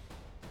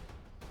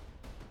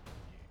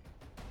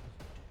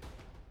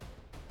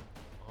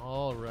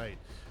 All right.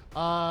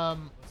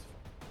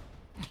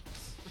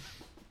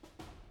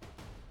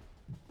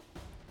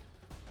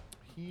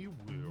 He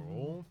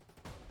will.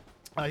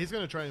 He's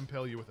gonna try and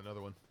impale you with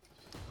another one.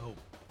 Oh,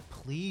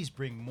 please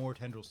bring more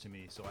tendrils to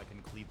me so I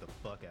can cleave the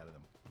fuck out of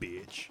them,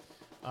 bitch.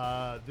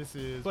 This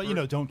is. But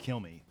don't kill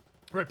me.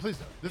 Right, please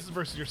don't. This is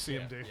versus your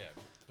CMD.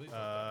 Please.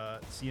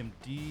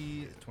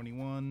 CMD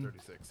 21.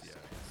 36. Yeah.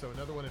 So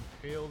another one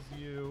impales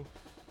you.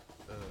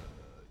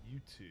 You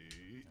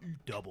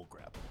Double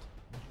grappled.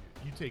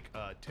 you take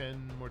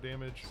 10 more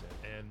damage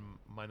and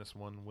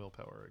 -1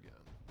 willpower again.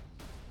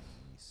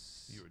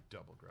 You are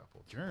double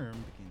grappled.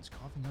 Germ begins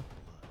coughing up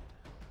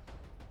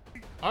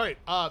blood. All right.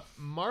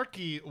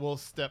 Marky will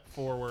step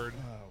forward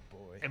Oh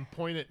boy. and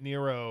point at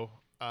Nero,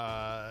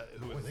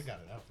 who Boy, is they got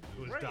it out for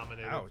who you. is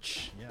dominated.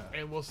 Ouch. Yeah.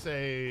 And we'll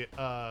say,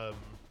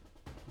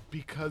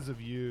 because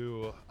of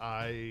you,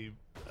 I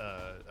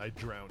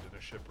drowned in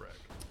a shipwreck.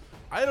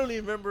 I don't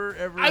even remember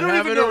ever I don't even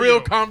having know a real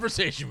you.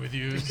 conversation with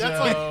you.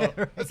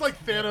 That's like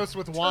Thanos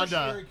with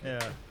Wanda.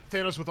 Yeah.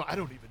 Thanos with I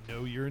don't even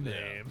know your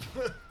name.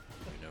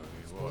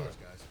 Spoilers,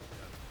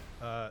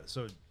 guys.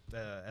 So,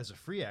 as a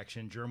free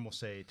action, Germ will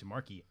say to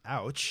Marky,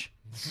 "Ouch."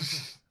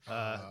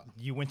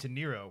 You went to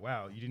Nero.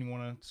 Wow, you didn't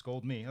want to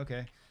scold me.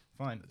 Okay,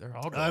 fine. They're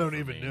all I don't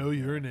going for even me. know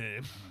your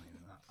name.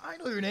 I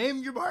know your name.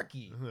 You're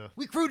Marky. Yeah.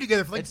 We crewed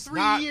together for like It's 3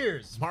 not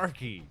years.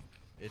 Marky.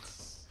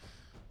 It's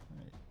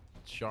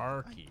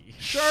Sharky.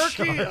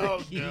 Sharky.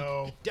 Oh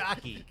no.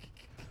 Docky.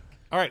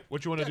 All right,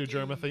 what you want to do,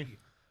 Jermathy?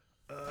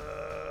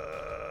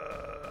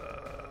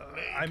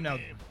 I'm now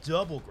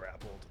double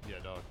grappled. Yeah,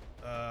 dog.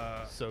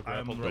 So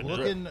grappled I'm right now.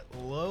 looking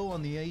low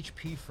on the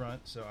HP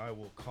front, so I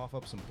will cough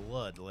up some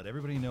blood to let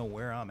everybody know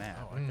where I'm at.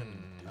 Oh, I can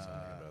do something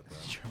about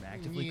that. Germ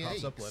actively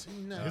coughs up blood.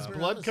 His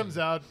blood comes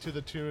out to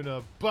the tune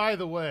of, by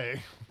the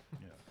way.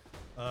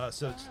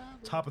 So it's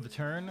top of the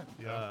turn.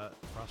 Yeah.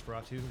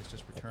 Frostveratu has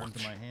just returned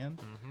to my hand,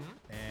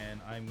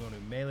 and I'm going to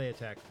melee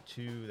attack the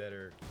two that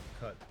are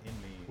cut in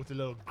me With a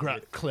little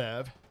grat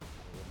clev.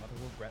 another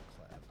little Gret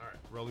Clev. All right,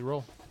 rolly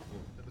roll.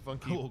 And the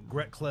funky. Little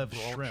Gret Clev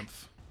shrimp.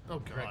 Oh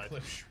Great god.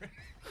 Cliff Shrimp.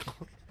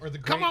 Or the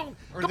great, Come on,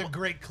 or come the on.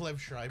 great Cliff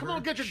Schreiber. Come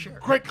on, get your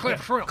great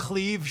Clef shrimp.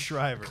 Cleve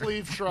Shriver.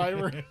 Cleve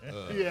Shriver.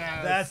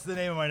 Yeah. That's the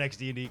name of my next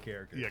D&D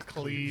character. yeah,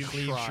 Cleve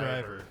Shriver.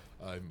 Shriver.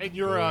 I'm And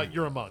you're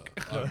a monk.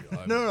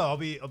 No, I'll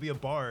be a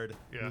bard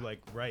Yeah. who like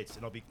writes,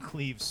 and I'll be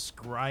Cleve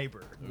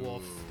Scriber.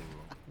 Wolf.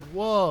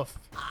 Wolf.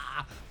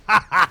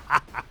 That's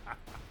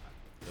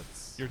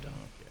You're done.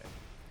 Okay.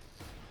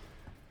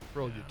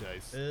 Roll your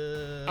dice.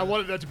 Uh, I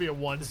wanted that to be a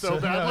 1 so so-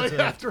 no, badly it's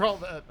a- after all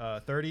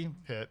that. 30,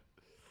 Hit.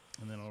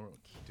 and then I'll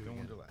keep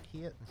going to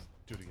hit.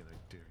 Do it again, I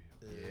dare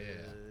you. Yeah.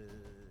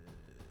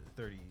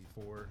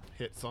 34.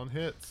 Hits on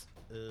hits.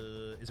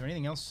 Is there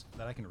anything else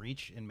that I can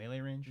reach in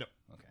melee range? No.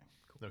 Okay.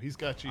 Cool. No, he's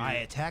got you. I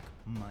attack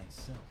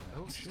myself.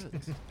 Oh shit.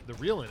 The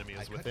real enemy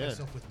I is cut within.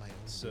 myself with my own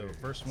So words.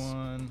 first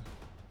one.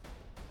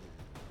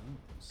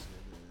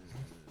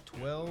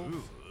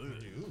 12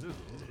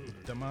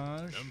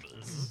 damage,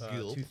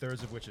 Guild.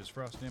 2/3 of which is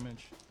frost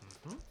damage.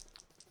 Cool.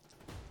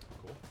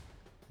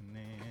 And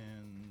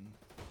then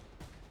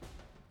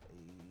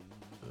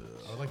I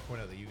would like to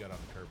point out that you got on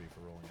Kirby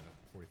for rolling at a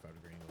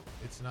 45-degree angle.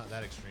 It's not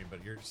that extreme,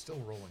 but you're still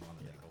rolling on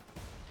an angle.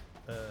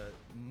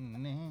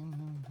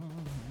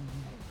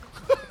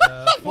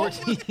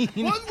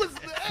 14. What was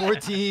that?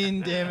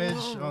 14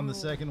 damage on the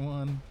second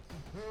one.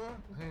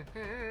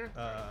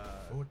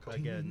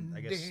 Again,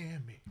 I guess.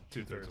 Damn it.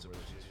 2/3 of which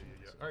is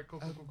All right, cool,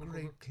 cool, cool, cool, cool.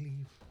 Great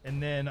cleave.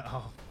 And then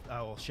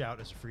I will shout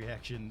as a free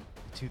action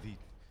to the,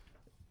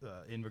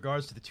 in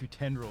regards to the two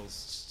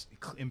tendrils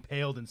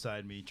impaled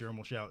inside me. Germ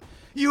will shout,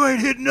 "You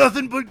ain't hit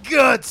nothing but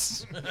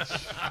guts,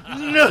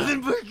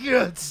 nothing but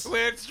guts."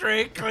 went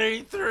straight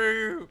clean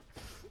through.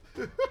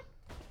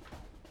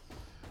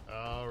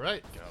 All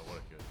right. God, what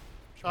a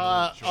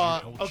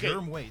good. Okay.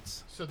 Germ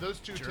waits. So those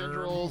two Germ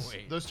tendrils,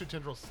 weight. those two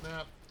tendrils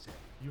snap.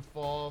 You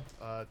fall.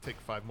 Take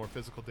 5 more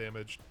physical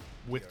damage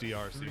with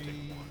DR. So you take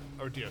 1.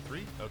 Or DR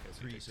 3. Okay,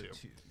 so you Three, take so 2.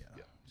 two. Yeah,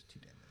 Yeah. just 2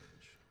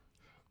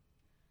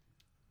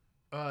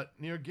 damage.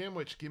 Near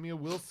Gamwich, give me a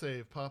will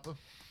save, Papa.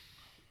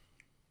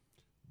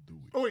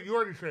 Oh wait, you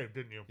already saved,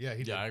 didn't you? Yeah,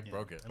 he Yeah, I did.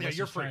 broke it. Unless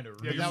you're he's trying free.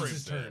 to Yeah, you're that was free.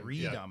 his turn.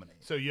 Redominate.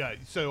 So yeah,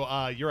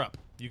 you're up.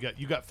 You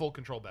got full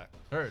control back.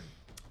 Heard.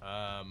 You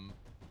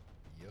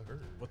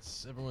heard.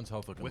 What's everyone's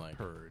health looking With like?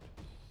 Herd.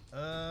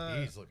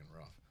 He's looking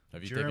rough.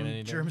 Have you taken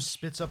any Germ damage?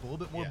 spits up a little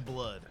bit more Yeah.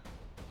 blood.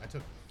 I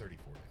took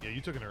 34. Yeah, you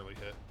took an early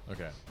hit.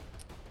 Okay.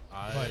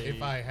 But if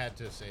I had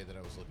to say that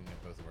I was looking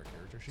at both of our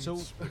character sheets, So,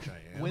 which I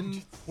am, when-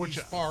 he's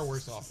far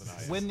worse off than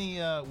I am.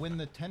 When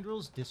the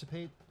tendrils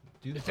dissipate,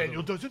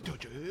 Nathaniel doesn't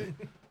touch it.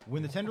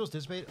 when the tendrils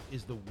dissipate,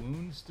 is the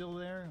wound still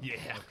there? Yeah.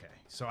 Okay.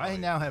 So I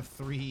now have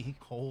 3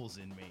 holes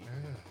in me.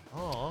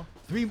 Aw.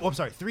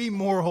 3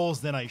 more holes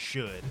than I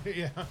should.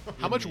 yeah.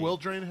 How much will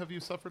drain have you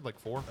suffered? Like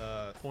 4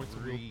 points of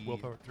 3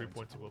 willpower. 3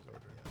 points of willpower.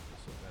 Yeah,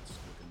 so that's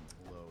looking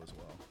low as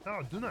well.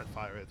 Oh, do not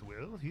fire at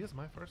will. He is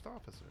my first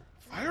officer.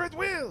 Fire at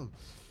will.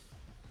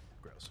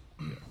 Gross.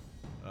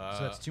 So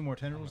that's 2 more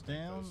tendrils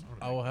down.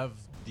 I will have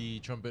the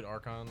Trumpet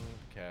Archon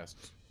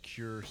cast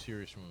cure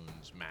serious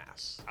wounds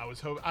mass.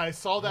 I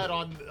saw that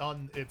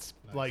on its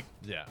like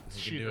Yeah, you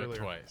sheet can do earlier. it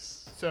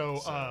twice. So,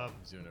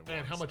 he's doing it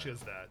man, how once much now. is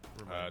that?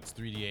 It's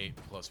 3d8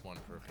 plus 1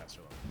 per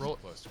caster level. Roll-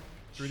 Plus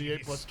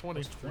 3d8 plus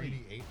 20. 3d8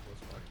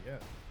 plus 1. Yeah.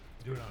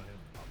 Do it on him.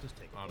 I'll just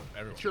take it. 20.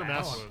 Everyone. Cure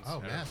mass Oh, wounds. oh,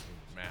 Everyone. mass.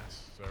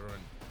 Mass. So everyone.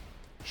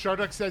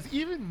 Shardak says,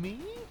 even me?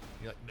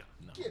 You're like, no.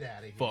 No. Get out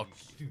of here, Fuck.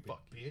 you stupid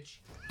bitch.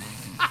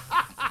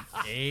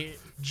 8,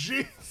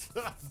 Jesus.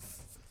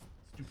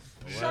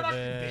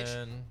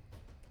 11,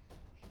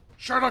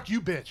 Shardak,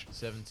 you bitch.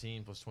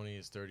 17 plus 20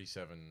 is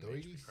 37.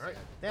 37. Alright.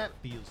 That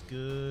feels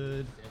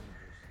good.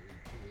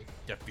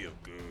 That feel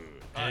good.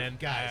 Alright, And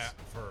guys.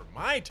 for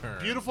my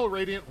turn. Beautiful,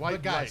 radiant, white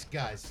But guys, light.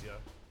 guys, Yeah.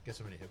 guess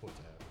how many hit points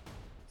I have?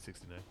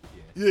 69.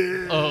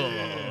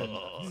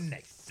 Oh,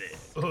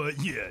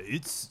 Yeah,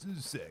 it's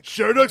sick.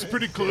 Shardak's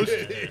pretty close.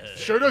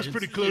 Shardak's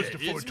pretty close to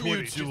It's 420.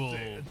 mutual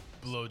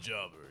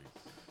blowjobbery.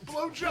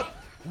 Blowjob.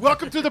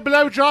 Welcome to the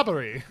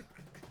blowjobbery.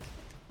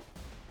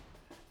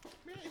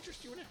 May I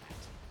interest you in a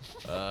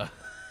hat?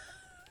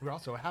 We're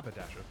also a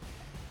haberdasher.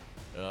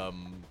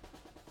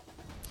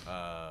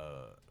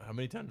 How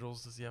many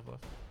tendrils does he have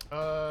left?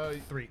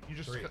 3. You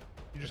just Three. Cut,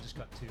 you just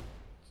cut 2.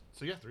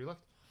 So yeah, 3 left.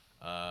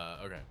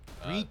 Okay.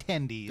 3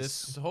 tendies.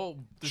 This whole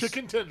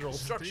Chicken tendrils.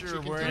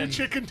 structure we're Three in.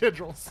 chicken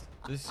tendrils.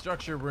 This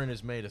structure we're in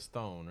is made of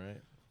stone,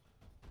 right?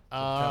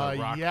 kind of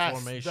rock yes.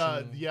 formation.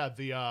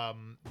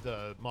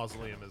 The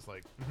mausoleum is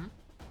like.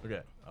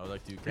 Okay, I would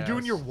like to. You're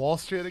doing your wall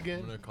shit I'm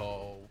again. gonna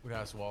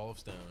cast Wall of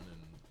Stone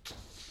and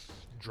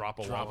Drop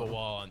a drop wall. a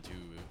wall onto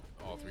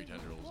all 3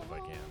 tendrils if I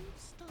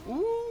can.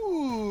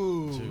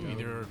 Ooh. To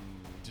either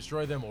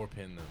destroy them or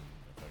pin them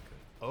if I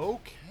could.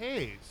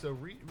 Okay, so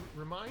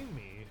remind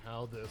me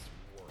how this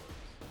works.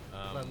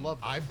 I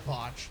love that. I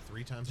botched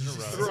 3 times in a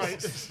row.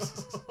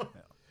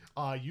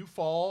 Right. You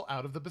fall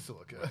out of the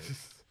basilica.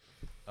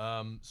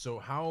 So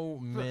how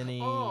many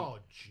Oh,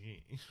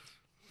 gee.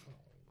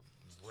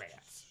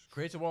 Rats.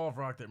 creates a wall of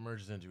rock that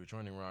merges into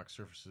adjoining rock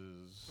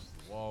surfaces.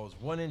 The wall is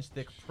 1 inch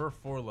thick per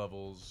 4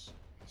 levels,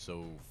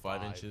 so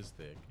 5 inches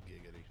thick.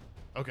 Giggity.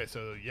 Okay,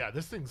 so yeah,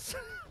 this thing's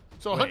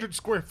so 100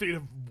 square feet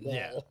of wall.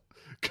 Yeah.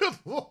 Good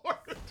lord.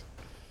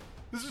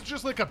 This is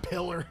just like a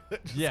pillar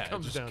that just Yeah,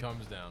 comes it just down.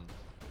 comes down.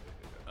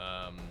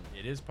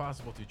 It is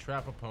possible to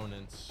trap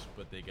opponents,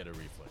 but they get a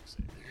reflex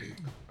save.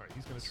 All right,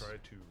 he's gonna try to.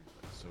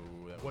 reflex. So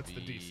that What's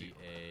would the be DC?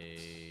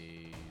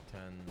 a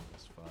 10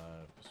 plus 5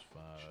 plus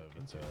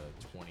 5. It's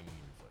a 20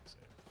 reflex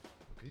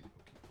save.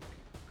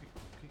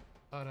 Okay.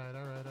 All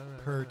right.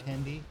 Per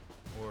tendy,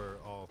 or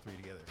all 3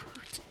 together?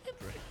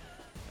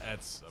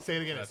 That's Say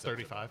it again. That's It's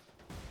 35.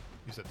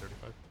 You said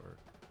 35 or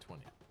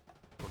 20.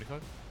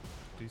 25?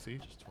 DC?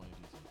 Just 20 DC.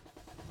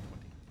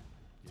 20.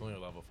 It's only a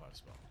level 5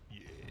 spell. Yeah,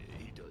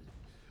 he does.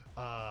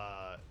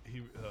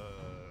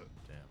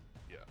 Damn.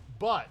 Yeah.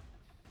 But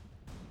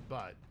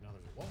Now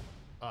there's a wall.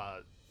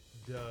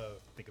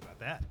 Think about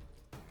that.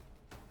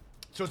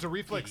 so it's a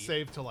reflex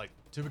save to like.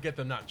 To get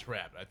them not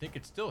trapped. I think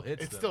it still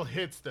hits It them. still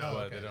hits though. Oh,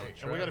 But okay. they don't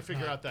And we got to It's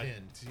figure not out that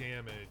pinned.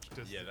 damage.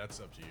 Does- Yeah,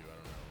 that's up to you.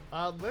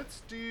 I don't know.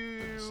 Let's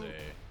do. Say.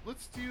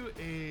 Let's do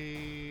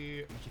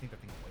a. How much do you think that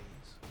thing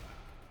weighs?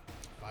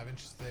 5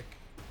 inches thick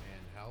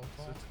and how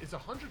So tall? it's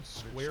 100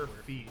 square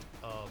feet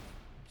of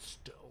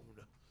stone.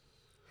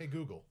 Hey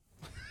Google.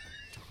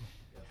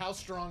 How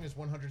strong is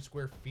 100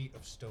 square feet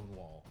of stone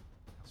wall?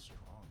 How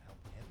strong? How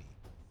heavy?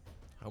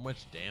 How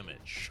much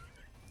damage?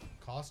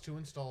 Cost to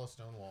install a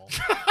stone wall.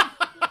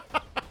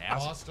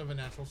 Ask, Cost of a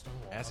natural stone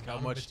wall. ask how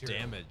amount of much material.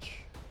 damage.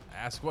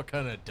 Ask what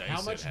kind of dice How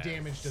it much has.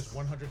 damage does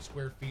 100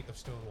 square feet of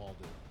stone wall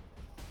do?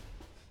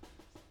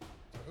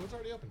 It was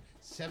already open.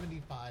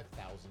 75,000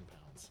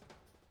 pounds.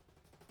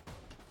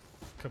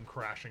 Come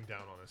crashing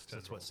down on us. So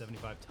that's what,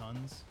 75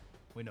 tons?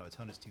 Wait, no, a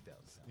ton is 2,000.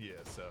 Yeah,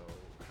 so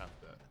half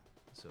that.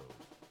 So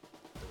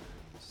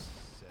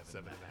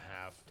 7.5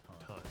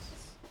 tons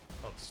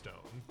of stone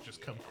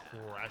just come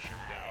crashing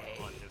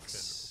down on his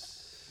tendrils.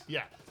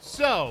 Yeah,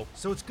 so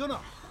So it's gonna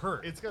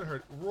hurt. it's gonna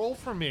hurt. Roll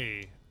for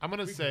me. I'm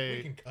gonna We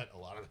say. can cut a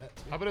lot of that.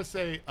 Too. I'm gonna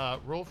say.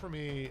 Roll for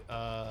me.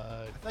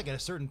 I feel like at a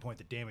certain point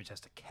the damage has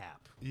to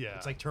cap. Yeah.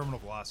 It's like terminal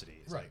velocity.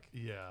 It's Right.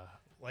 Yeah.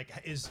 Like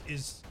is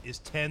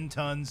 10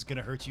 tons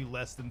gonna hurt you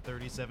less than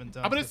 37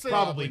 tons? I'm gonna say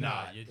probably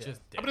not. not. You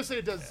just I'm gonna say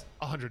it does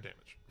 100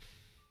 damage.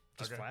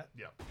 Just flat.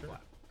 Yeah.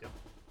 Flat. Yep.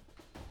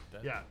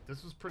 That- Yeah.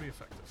 This was pretty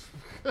effective.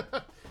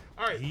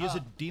 All right. He is a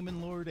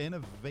demon lord and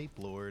a vape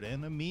lord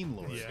and a meme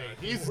lord. Yeah.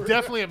 He's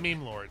definitely a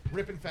meme lord.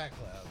 Ripping fat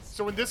clouds.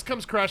 So when this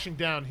comes crashing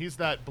down, he's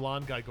that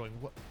blonde guy going,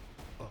 "What?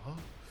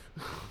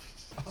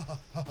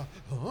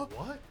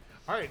 What?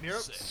 All right, Nero,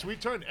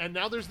 sweet turn. And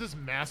now there's this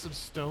massive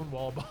stone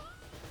wall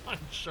behind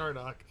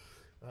Shardock.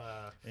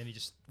 And he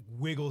just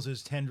wiggles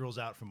his tendrils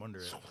out from under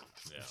it.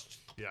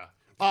 Yeah.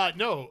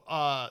 No.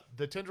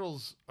 The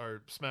tendrils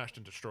are smashed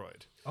and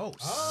destroyed. Oh,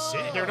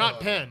 sick. They're not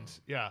penned.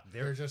 Yeah.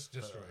 They're just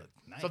destroyed.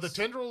 Nice. So the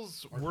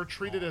tendrils were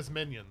treated as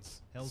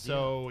minions. Hells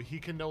So he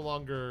can no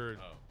longer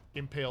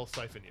impale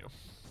siphon you.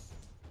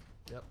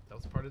 Yep, that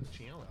was part of the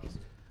challenge.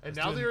 And Let's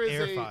now do there an is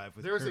air a five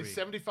with there is a Kirby.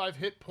 75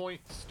 hit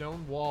point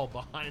stone wall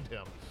behind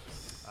him.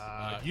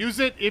 Use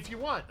it if you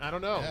want. I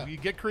don't know. Yeah. You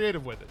get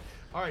creative with it.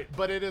 All right,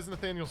 but it is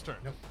Nathaniel's turn.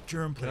 Nope.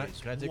 Germ Can I,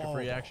 plays. can I take a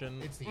free action?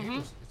 It's the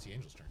Angel's. It's the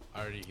Angel's turn. I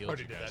already healed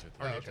Already you did guys that.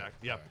 with Already okay.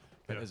 attacked. Yep. Alright.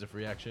 But as a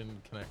free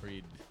action, can I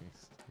read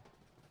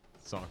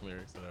song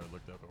lyrics that I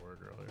looked up at work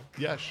earlier?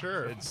 Yeah,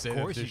 sure. And say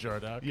that to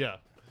Shardock? Yeah.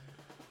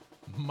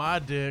 My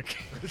dick.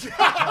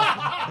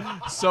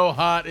 So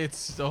hot it's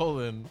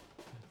stolen.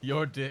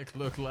 Your dick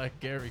looked like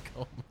Gary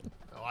Coleman.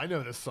 Oh, I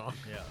know this song.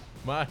 Yeah.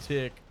 My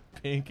dick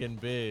pink and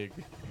big.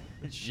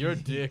 Your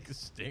dick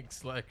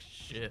stinks like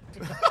shit.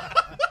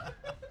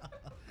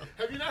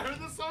 Have you not heard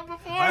this song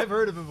before? I've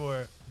heard it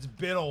before. It's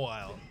been a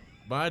while.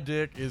 My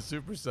dick is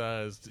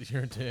supersized.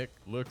 Your dick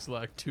looks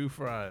like 2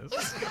 fries.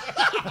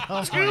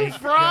 Two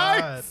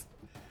fries.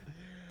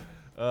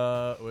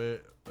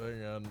 Wait,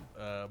 hang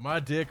on. My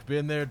dick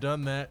been there,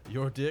 done that.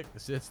 Your dick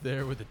sits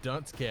there with a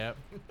dunce cap.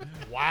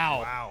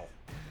 Wow.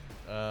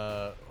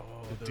 That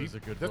was a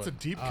good That's one. a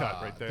deep cut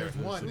right there. There's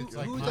one. It's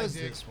like Who my does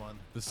dick. this one?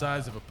 The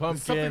size of a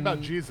pumpkin. something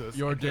about Jesus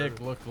Your in here.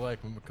 dick looked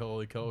like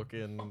Macaulay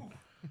Culkin.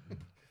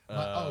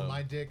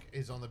 My dick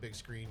is on the big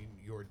screen.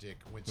 Your dick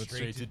went Went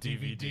straight to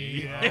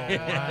DVD.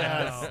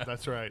 Yes,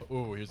 that's right.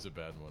 Oh, here's a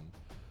bad one.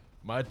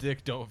 My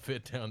dick don't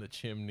fit down the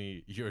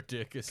chimney. Your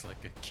dick is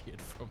like a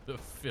kid from the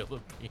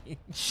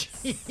Philippines.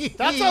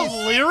 That's a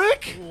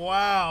lyric?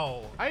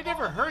 Wow. I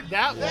never heard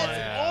that That's one.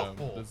 Yeah,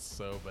 awful. That's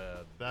so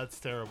bad.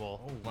 That's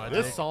terrible. my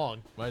This dick.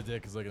 song. My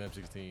dick is like an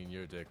M16.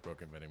 Your dick,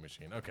 broken vending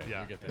machine. Okay,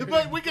 Yeah. you get that.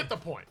 But we get the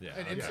point. Yeah.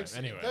 And okay, M16.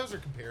 Anyway, Those are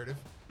comparative.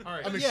 All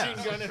right. A machine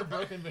gun and a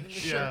broken vending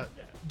machine. Yeah.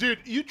 Dude,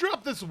 you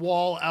dropped this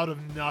wall out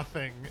of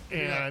nothing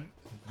and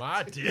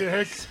my dick.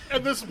 dick,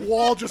 and this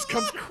wall just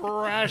comes I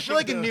crashing. feel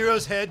like in down.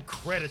 Nero's head,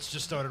 credits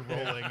just started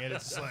rolling, and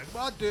it's just like,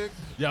 my dick.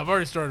 Yeah, I've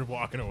already started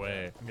walking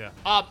away. Yeah.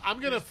 I'm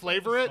gonna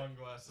flavor it.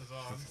 Sunglasses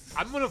on.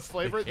 I'm gonna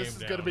flavor it. They This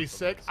came is gonna down be from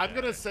sick. the I'm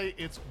gonna sky. say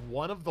it's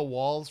one of the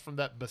walls from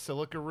that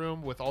basilica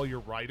room with all your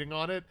writing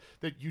on it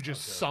that you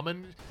just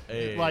summoned,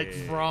 like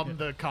Hey. from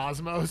the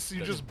cosmos. You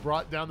That- just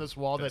brought down this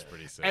wall that's that,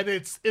 pretty sick. and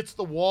it's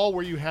the wall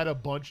where you had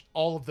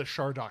all of the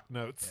Shardock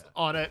notes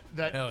on it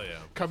that Hell yeah.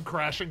 come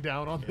crashing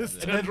down on this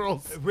And then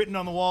tendrils. written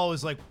on the wall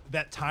is like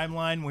that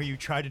timeline where you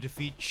tried to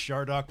defeat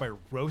Shardock by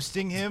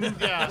roasting him.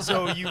 Yeah.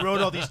 So you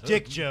wrote all these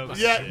dick jokes.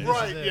 Yeah, This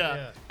right. is it,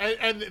 Yeah,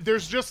 and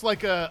there's just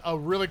like a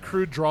really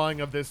crude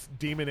drawing of this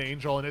demon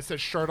angel, and it says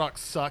Shardock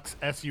sucks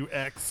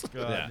SUX.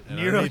 God. Yeah, and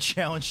Nero underneath-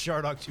 challenged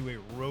Shardock to a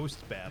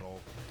roast battle.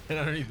 And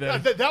underneath Yeah,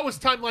 that, that was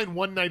timeline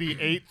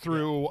 198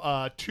 through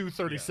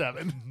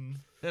 237. and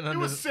It under,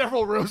 was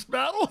several roast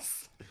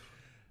battles.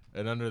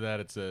 and under that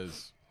it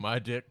says, "My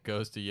dick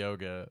goes to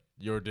yoga.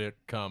 Your dick,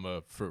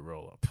 comma, fruit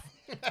roll up."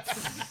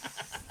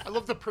 I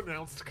love the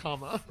pronounced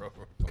comma,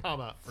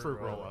 fruit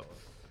roll up.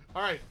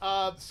 All right,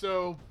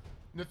 so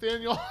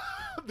Nathaniel,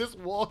 this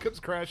wall comes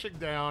crashing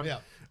down. Yeah.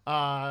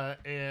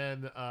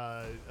 And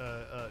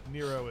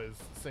Nero is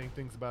saying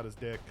things about his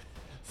dick.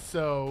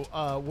 So,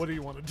 what do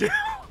you want to do?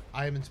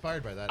 I am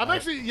inspired by that. I'm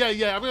actually,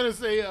 yeah. I'm gonna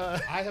say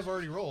I have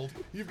already rolled.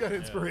 you've got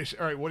inspiration.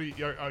 All right, what are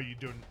you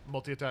doing?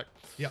 Multi attack?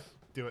 Yep.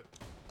 Do it.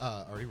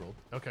 Already rolled.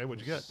 Okay,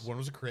 what'd you get? One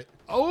was a crit.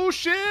 Oh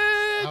shit!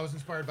 I was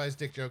inspired by his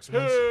dick jokes.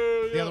 Hell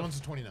The yeah. other one's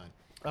a 29.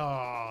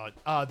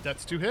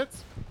 That's 2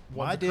 hits.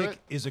 One's My a dick crit.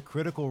 is a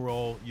critical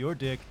roll. Your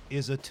dick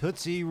is a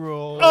tootsie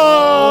roll.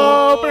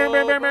 Oh!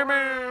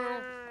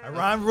 I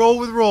rhyme roll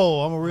with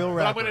roll. I'm a real But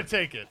rapper. I'm gonna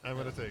take it.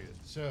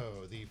 So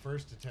the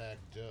first attack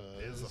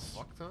does. Is a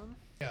fuck ton?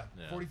 Yeah.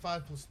 Yeah.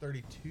 45 plus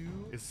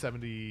 32. Is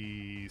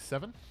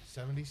 77?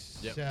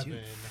 77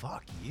 Dude,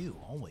 fuck you.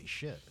 Holy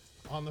shit.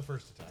 on the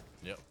first attack.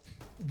 Yep.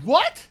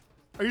 What?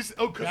 Are you?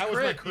 Oh, cause That was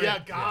crit. my crit, Yeah,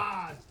 yeah.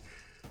 God.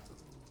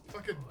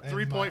 Fucking And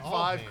 3.5 my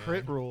offhand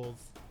crit rules.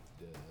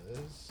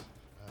 Does.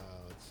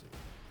 Let's see.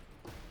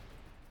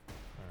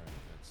 Alright,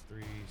 that's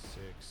 3,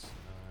 6,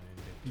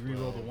 9. You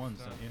reroll the 12, ones,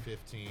 don't you?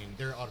 15.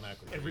 They're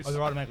automatically. Every raised. Oh,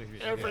 they're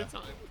automatically Every Yeah.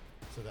 time.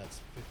 So that's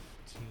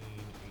 15.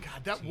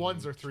 God, that 18,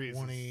 ones or threes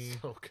 20, is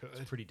so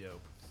good. Pretty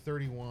dope.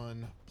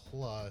 31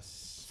 plus.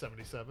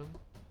 77.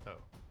 Oh.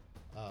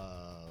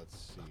 Let's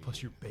see.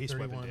 Plus your base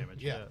weapon 31,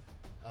 damage.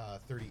 Yeah.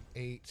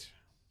 38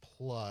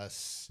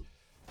 plus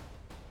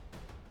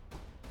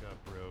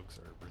God, rogues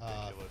are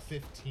ridiculous.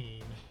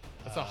 15.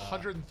 That's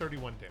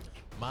 131 damage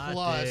My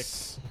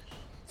plus.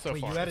 so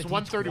Wait, far. you added It's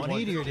 131.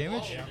 20 to your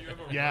damage?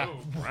 Yeah,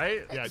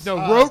 right? Yeah.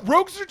 No,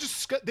 rogues are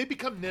just they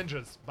become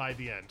ninjas by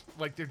the end.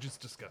 Like they're just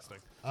disgusting.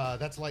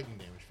 That's lightning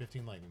damage.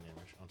 15 lightning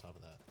damage on top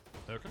of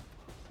that. Okay.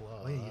 Plus.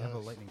 Oh, yeah, you have a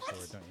lightning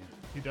sword, don't you?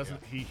 He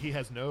doesn't. He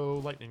has no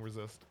lightning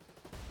resist.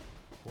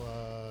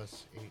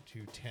 Plus 8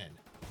 to 10.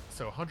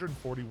 So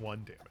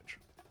 141 damage.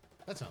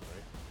 That sounds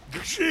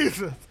right.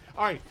 Jesus.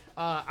 All right.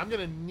 I'm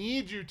gonna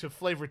need you to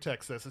flavor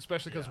text this,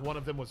 especially because one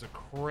of them was a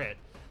crit.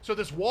 So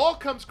this wall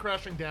comes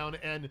crashing down,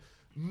 and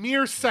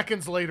mere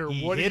seconds later,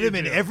 He what do hit you him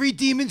in do? every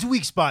demon's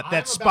weak spot. I'm That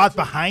about spot to,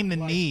 behind the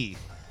like- knee.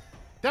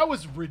 That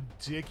was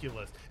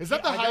ridiculous. Is that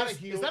Yeah, the I gotta highest?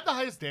 heal. Is that the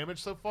highest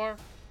damage so far?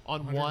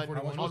 on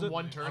 141? on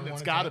one turn. On It's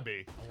one got to attack?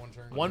 be On one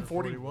turn?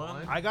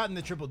 141. I got in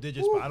the triple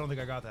digits, but I don't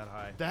think I got that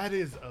high. That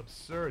is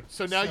absurd.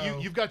 So now So-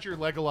 you've got your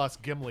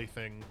Legolas Gimli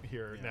thing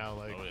here now.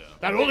 Like Oh, yeah.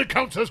 that only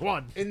counts as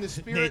one. In the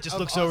spirit Nate just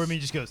of looks us, over at me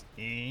and just goes,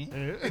 eh?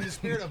 In the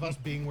spirit of us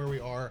being where we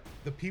are,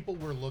 the people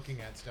we're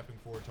looking at stepping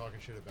forward talking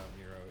shit about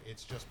Nero,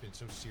 it's just been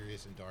so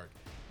serious and dark.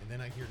 And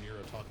then I hear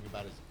Nero talking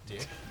about his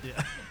dick.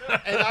 Yeah.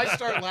 And I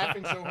start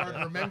laughing so hard,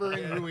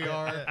 remembering who we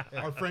are,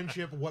 our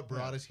friendship, what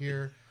brought us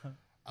here.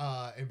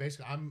 And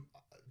basically, I'm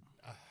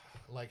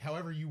like,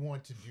 however you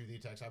want to do the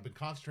attacks. I've been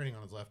concentrating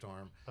on his left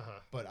arm,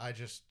 but I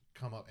just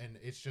come up, and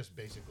it's just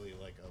basically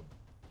like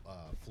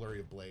a flurry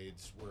of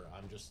blades where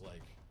I'm just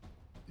like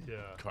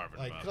Carving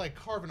them up. like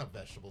carving up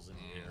vegetables in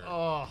the air.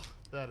 Oh,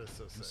 that is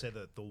so Say sick.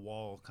 that the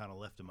wall kind of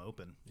left him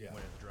open Yeah.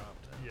 when it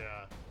dropped.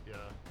 Yeah,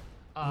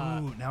 yeah.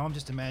 Ooh, now I'm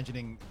just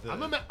imagining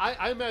the.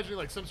 I imagine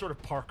like some sort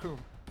of parkour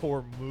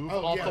move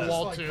Oh, off yeah, the just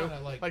wall like too, kinda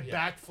like-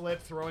 yeah. backflip,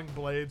 throwing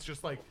blades,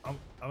 just like I'm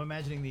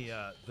imagining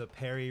the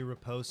parry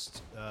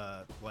riposte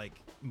like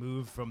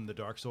move from the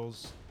Dark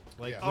Souls.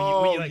 Like Yeah. when you,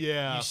 when you, Oh, like,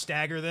 yeah. you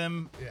stagger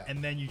them Yeah.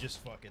 and then you just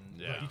fucking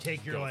Yeah. you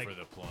take your Go like for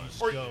the plunge. you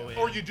just or, go in.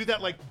 or you do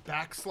that like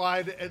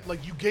backslide and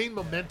like you gain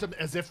momentum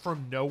as if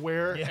from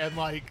nowhere Yeah. and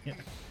like You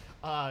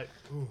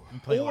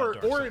play a lot of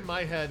Dark or Souls. in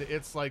my head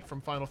it's like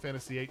from Final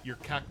Fantasy VIII you're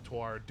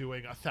Cactuar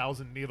doing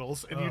 1,000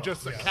 needles and you Oh,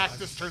 just the yeah.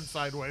 cactus turns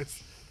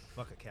sideways.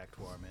 Fuck a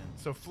Cactuar, man.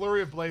 So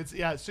flurry of blades,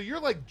 yeah. So you're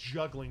like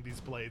juggling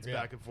these blades Yeah.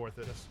 back and forth.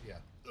 Just, yeah.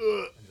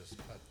 Ugh. And just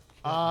cut.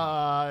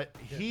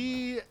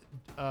 He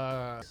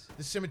The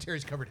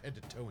cemetery's covered head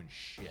to toe in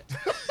shit.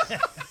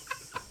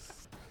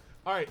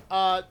 all right.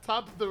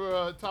 Top of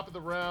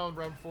the round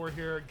 4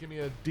 here. Give me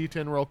a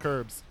D10 roll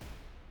curbs.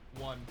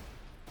 1.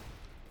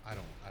 I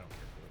don't care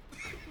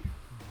for it.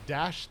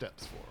 Dash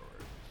steps forward.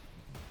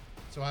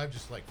 So I've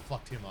just like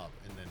fucked him up,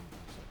 and then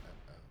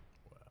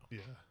Yeah.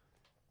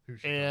 who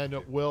should I And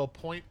do? we'll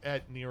point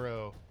at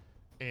Nero,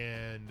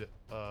 and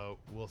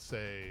we'll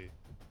say,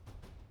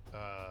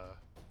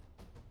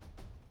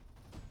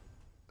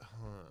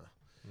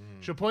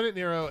 she'll point at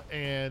Nero,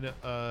 and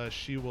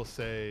she will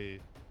say,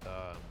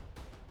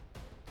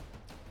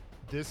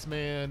 "This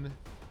man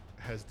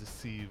has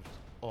deceived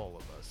all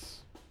of us."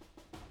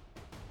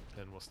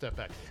 And we'll step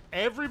back.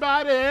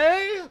 Everybody,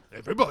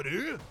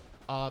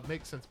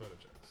 make sense motive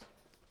checks.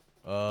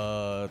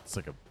 It's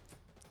like a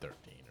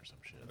 13 or some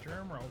shit.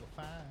 Germ roll the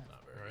 5.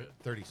 Not very good.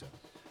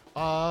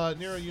 37.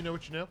 Nero, you know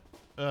what you know.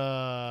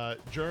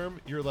 Germ,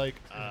 you're like,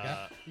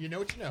 You know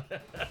what you know.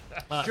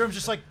 Germ's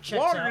just like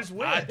checks out. Germ's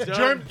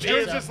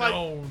just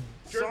like,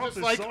 Germ's just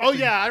like, oh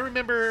yeah, I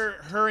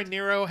remember her and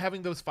Nero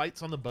having those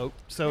fights on the boat.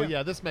 So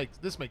yeah, this makes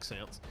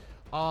sense.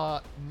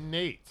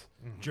 Nate,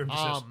 Germ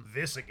just says Um,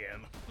 this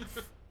again.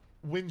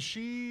 when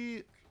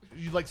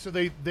so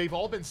they've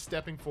all been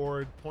stepping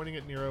forward, pointing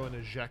at Nero in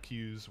a Jacques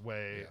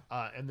way,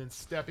 and then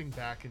stepping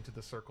back into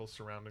the circle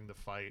surrounding the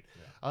fight.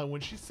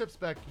 When she steps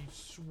back, you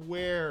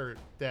swear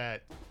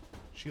that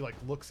she like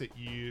looks at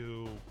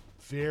you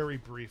very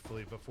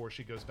briefly before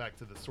she goes back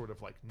to the sort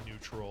of like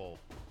neutral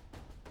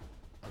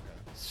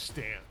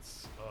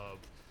stance of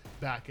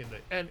back into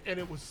and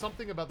it was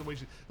something about the way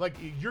she like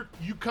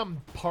you come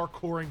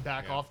parkouring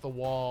back off the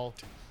wall,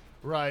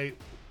 right?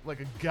 Like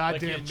a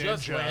goddamn like you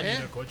just ninja.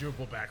 landed a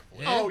quadruple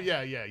backflip. Oh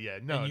yeah.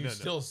 No, and you no,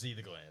 still no. see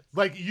the glance.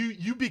 Like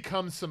you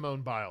become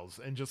Simone Biles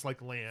and just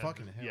like land.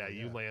 Fucking hell, yeah,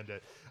 you yeah. land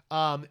it.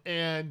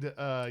 And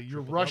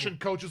your Russian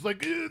coach is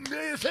like,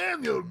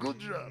 Nathaniel, good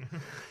job.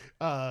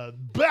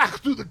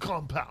 Back to the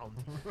compound.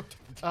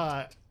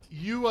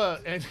 You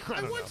and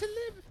I want to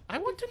live. I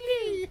want to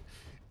live.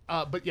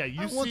 But yeah,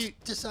 you see.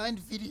 design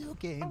video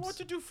games. I want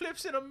to do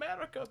flips in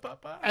America,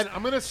 Papa. And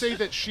I'm gonna say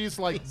that she's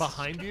like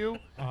behind you,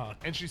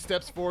 and she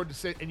steps forward to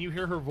say, and you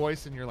hear her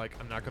voice, and you're like,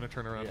 I'm not gonna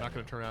turn around, I'm not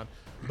gonna turn around.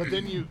 But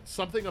then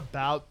something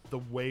about the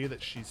way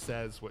that she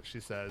says what she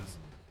says,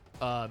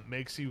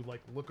 makes you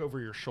like look over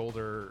your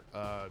shoulder,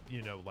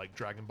 like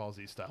Dragon Ball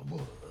Z style,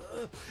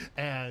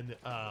 and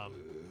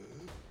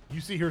you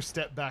see her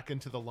step back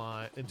into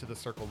the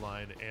circle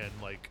line, and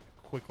like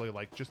quickly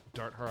like just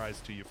dart her eyes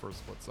to you for a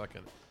split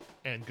second.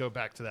 And go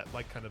back to that,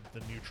 like, kind of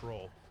the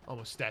neutral,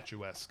 almost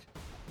statuesque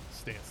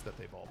stance that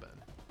they've all been.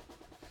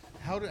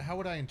 How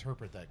would I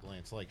interpret that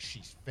glance? Like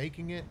she's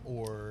faking it,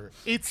 or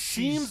It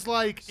seems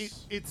like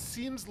it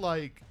seems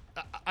like.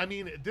 I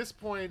mean, at this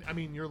point, I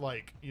mean, you're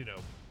like,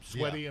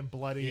 sweaty and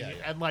bloody, Yeah,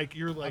 yeah. and like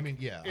you're like mean,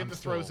 yeah, in I'm the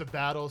throes still- of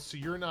battle, so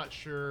you're not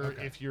sure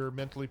Okay. if you're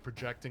mentally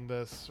projecting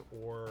this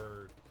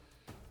or,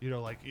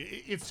 like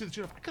it's to the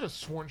tune of, I could have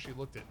sworn she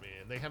looked at me,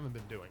 and they haven't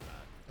been doing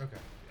that. okay.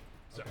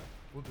 So Okay.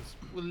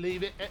 we'll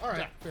leave it at All right,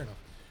 that. fair enough.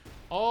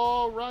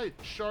 All right,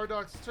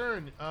 Shardok's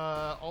turn.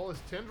 All his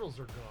tendrils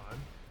are gone.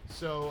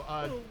 So,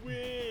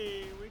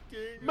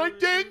 my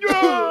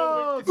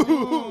tendrils!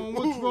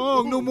 What's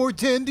wrong? No more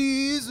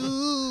tendies.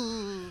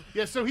 Ooh.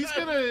 Yeah, so he's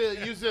gonna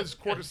use his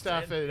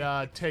quarterstaff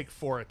and take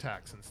 4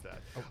 attacks instead.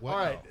 What? All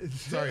right. Oh,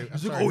 sorry.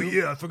 He's like, sorry, oh who-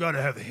 yeah, I forgot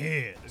to have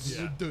hands.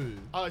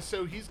 Yeah.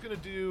 So he's gonna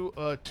do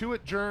 2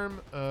 at Germ,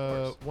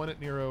 1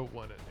 at Nero,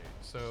 1 at Nate.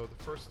 So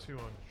the first 2 on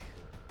Germ.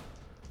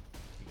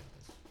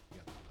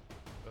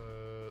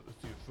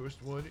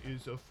 First one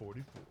is a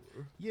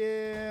 44.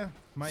 Yeah,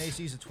 my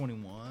AC is a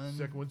 21.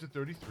 Second one's a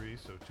 33,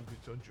 so 2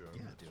 hits on Germ.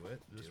 Yeah, do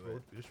it. This do roll,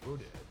 it. this roll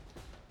dead.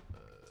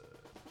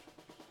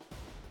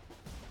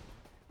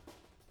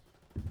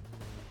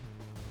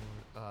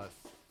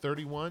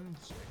 31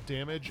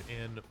 damage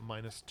and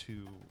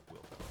 -2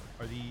 willpower.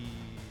 Are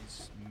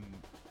these?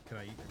 Can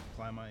I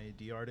apply my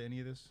DR to any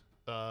of this?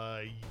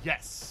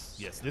 Yes.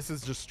 Yes, this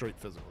is just straight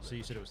physical. So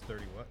you said it was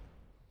 30 what?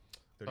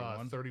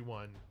 31.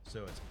 31.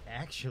 So it's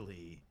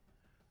actually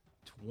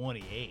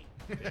 28.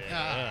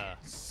 Yeah.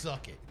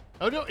 Suck it.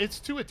 Oh, no, it's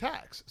 2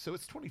 attacks, so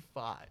it's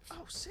 25.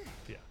 Oh, sick.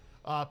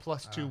 Yeah.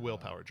 Plus 2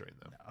 willpower drain,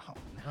 though. Oh,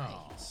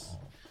 nice.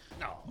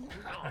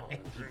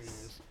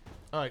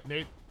 All right,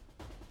 Nate.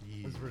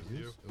 Yes. What's versus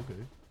you?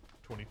 Okay.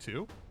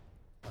 22.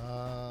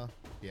 Yeah,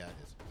 it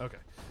is. Okay.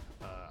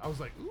 I was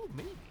like, ooh,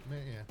 maybe.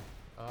 Yeah.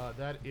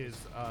 That is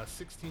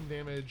 16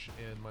 damage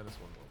and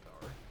 -1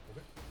 willpower.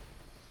 Okay.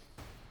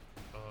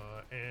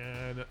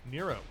 And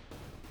Nero.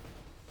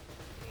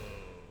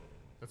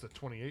 That's a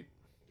 28.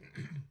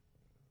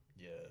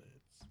 Yeah,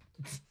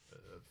 it's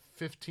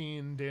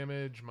 15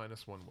 damage,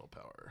 -1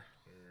 willpower.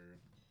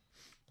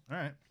 All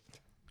right.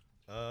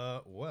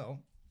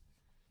 Well,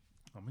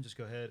 I'm gonna just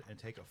go ahead and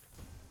take a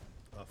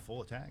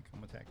full attack.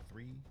 I'm gonna attack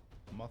 3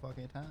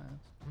 motherfucking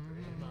times.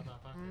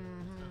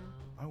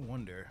 I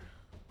wonder.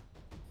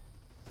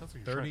 Sounds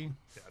like 30.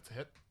 Yeah, it's a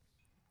hit.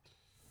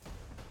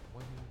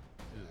 11.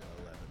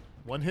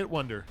 One hit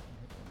wonder.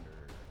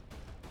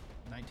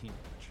 19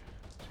 damage.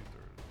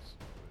 2/3, which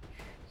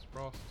is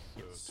frost,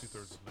 so Yes.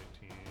 2/3 is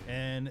 19.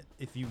 And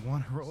if you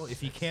want to roll,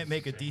 if you can't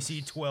make a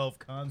DC 12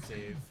 con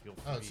save, you'll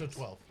Oh, freeze. so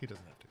 12. He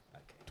doesn't have to.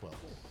 12.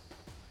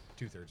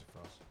 2/3 of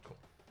frost. Cool.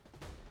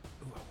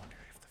 Ooh, I wonder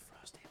if the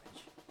frost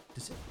damage.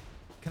 Does it?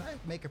 Can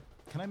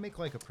I make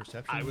like a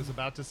perception? I was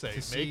about to say, To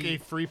make see- a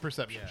free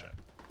perception Yeah. check.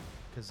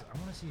 Because I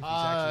want to see if he's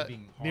actually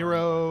being harmed. by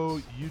Nero,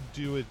 this. you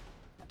do it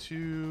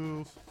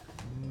too.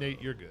 Nate,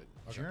 you're good.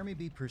 Jeremy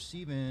be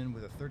perceiving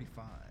with a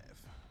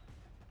 35.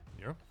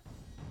 Nero?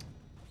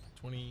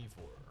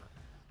 24.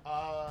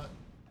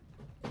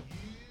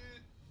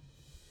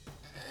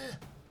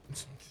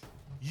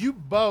 You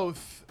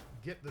both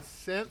get the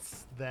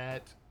sense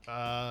that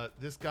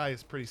this guy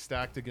is pretty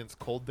stacked against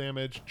cold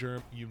damage.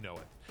 Germ, you know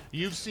it.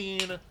 You've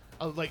seen,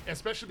 like,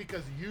 especially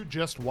because you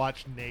just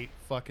watched Nate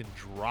fucking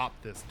drop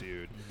this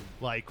dude,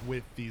 like,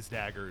 with these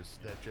daggers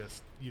that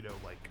just, you know,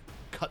 like,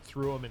 cut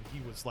through him, and he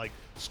was, like,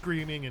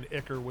 screaming, and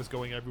ichor was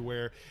going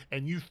everywhere,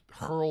 and you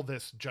hurl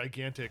this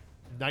gigantic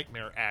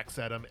nightmare axe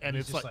at him, and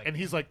He's it's just like, like- and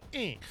he's like,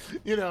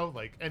 you know,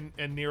 like,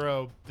 and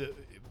Nero,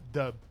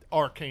 the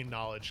arcane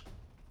knowledge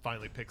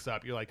finally picks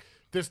up. You're like,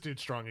 this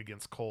dude's strong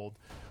against cold.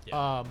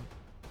 Yeah.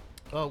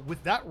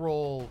 With that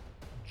roll,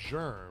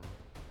 Germ,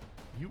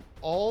 you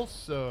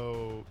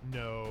also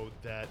know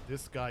that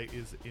this guy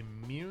is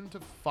immune to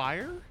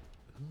fire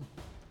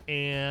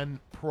and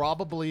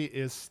probably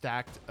is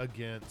stacked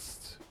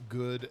against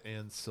good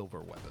and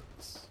silver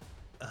weapons.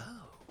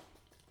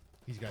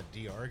 He's got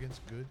DR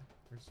against good.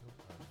 Or so.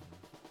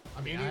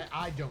 I mean, Any-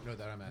 I don't know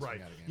that. I'm asking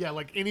Right. out again. Yeah,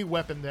 like any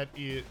weapon that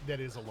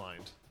is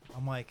aligned.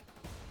 I'm like,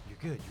 you're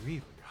good, you're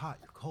evil, you're hot,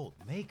 you're cold.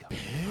 Make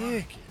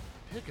 'em.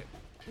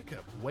 Pick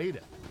a way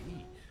to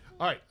be.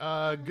 All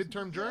right, good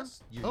turn, Germ.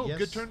 Yes.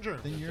 Good turn,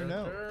 Germ. Then you're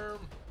no.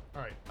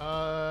 All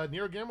right,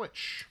 Nero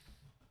Gamwich.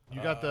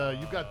 You got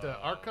the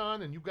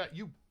Archon, and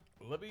you.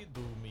 Let me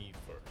do me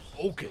first.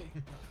 Okay.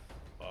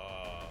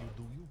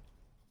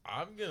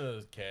 I'm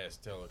gonna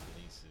cast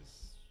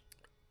telekinesis,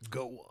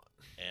 Go on.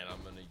 and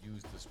I'm gonna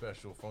use the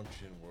special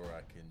function where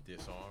I can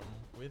disarm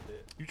with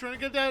it. You trying to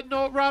get that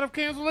rod of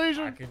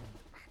cancellation? I can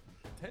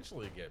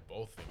potentially get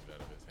both things out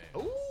of his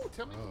hands. Ooh,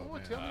 tell me more.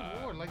 man. Tell me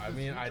more. Like I this,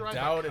 mean, you I drive a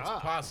doubt it's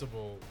car.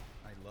 possible.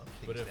 I love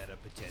things But if that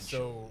have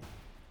potential. so,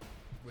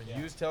 when you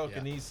use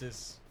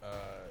telekinesis,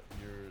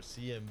 your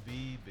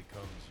CMB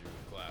becomes your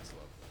class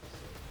level.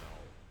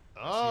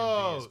 So now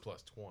CMB is Oh,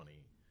 plus 20.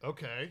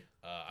 okay.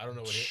 I don't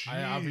know what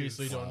I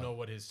obviously Jeez. don't know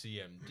what his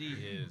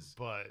CMD is,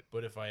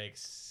 But if I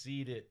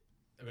exceed it,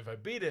 if I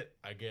beat it,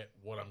 I get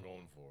what I'm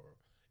going for.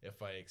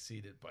 If I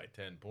exceed it by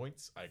 10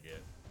 points, I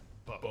get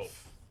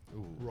both.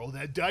 Roll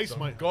that dice, So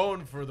my I'm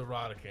going for the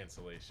rod of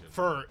cancellation.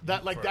 for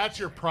that. Like first. that's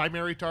your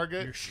primary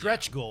target. your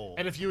stretch goal.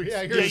 And if you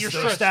Yeah, your your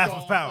stretch staff goal-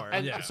 of power.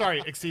 And Yeah.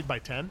 sorry, exceed by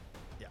 10.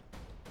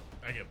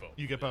 I get both.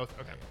 You get both.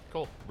 Okay,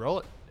 cool. Roll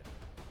it.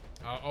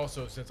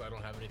 Also, since I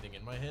don't have anything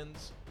in my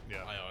hands,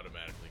 Yeah. I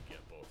automatically get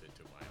both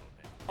into my own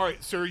hand. All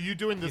right. So are you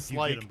doing this you get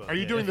like? them both, Are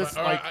you yeah. doing If this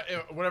I- or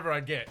like? whatever I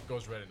get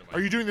goes right into my. Are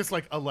you doing this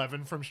like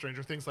 11 from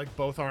Stranger Things? Like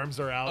both arms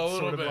are out, A little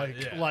sort of bit,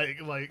 like yeah.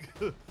 like.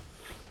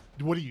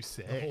 What do you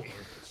say?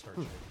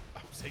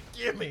 I'm saying,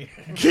 gimme.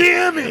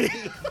 Gimme!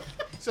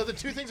 So the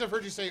two things I've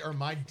heard you say are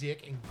my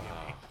dick and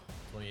gimme.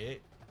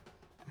 28.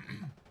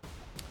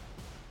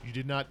 You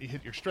did not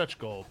hit your stretch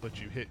goal,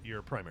 but you hit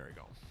your primary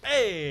goal.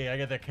 Hey, I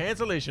got the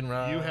cancellation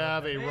rod. You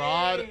have a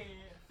rod.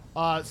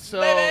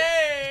 So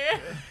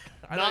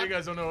I I know you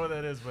guys don't know what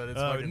that is, but it's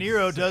fucking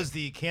Nero sick. does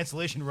the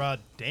cancellation rod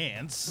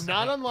dance.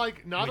 Not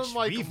unlike which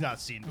we've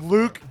not seen before.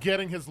 Luke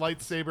getting his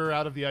lightsaber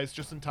out of the ice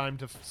just in time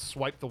to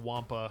swipe the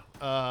wampa.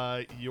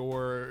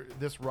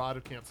 This rod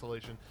of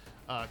cancellation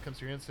comes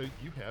to your hand, so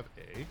you have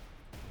a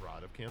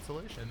rod of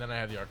cancellation. And then I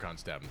have the Archon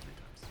stab him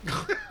 3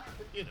 times.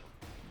 You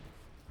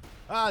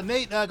know.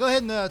 Nate, go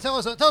ahead and tell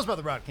us about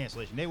the rod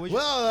cancellation. Nate, what'd you-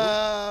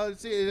 Well,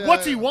 let's see.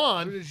 What's he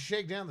want? We'll just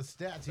shake down the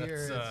stats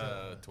here.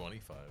 That's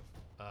 25.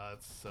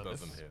 It's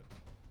Doesn't hit.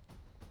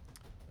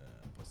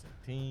 Plus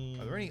 18.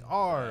 Are there any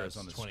R's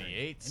on the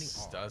 28 screen? Any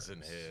Rs?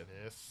 doesn't hit.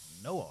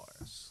 No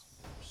R's.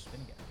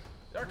 Spin again.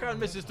 The Archon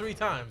misses 3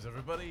 times,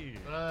 everybody.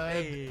 Uh,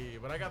 Hey,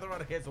 but I got the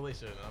rod of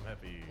cancellation. I'm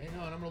happy. Hang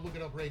on, I'm gonna look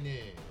it up right now.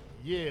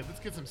 Yeah, let's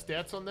get some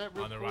stats on that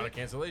real On the quick. rod of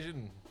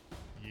cancellation.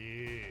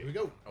 Here we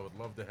go. I would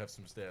love to have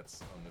some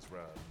stats on this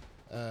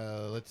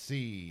rod. Let's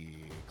see.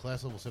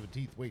 Class level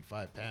 17th, weight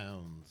 5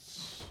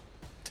 pounds.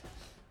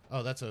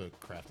 Oh, that's a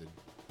crafted.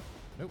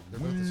 Nope, they're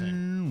both the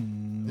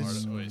same.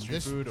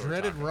 This food or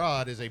dreaded taco?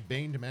 rod is a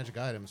bane to magic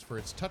items. For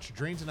its touch,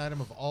 drains an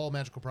item of all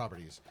magical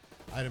properties.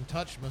 Item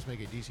touch must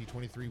make a DC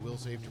 23 will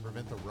save to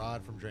prevent the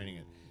rod from draining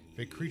it. If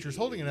a creature is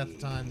holding it at the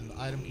time, then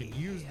the item can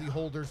use the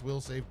holder's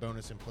will save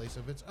bonus in place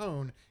of its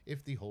own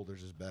if the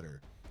holder's is better.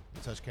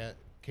 In such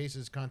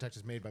cases, contact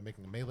is made by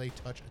making a melee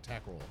touch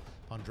attack roll.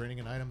 Upon draining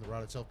an item, the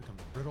rod itself becomes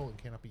brittle and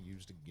cannot be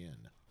used again.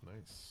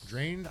 Nice.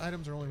 Drained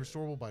items are only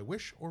restorable by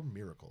wish or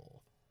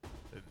miracle.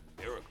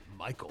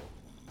 Michael.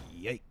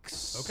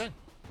 Yikes. Okay.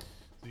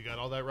 So you got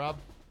all that, Rob?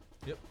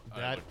 Yep. I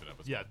That, looked it up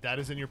as yeah, that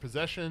is in your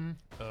possession.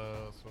 So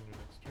on your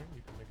next turn,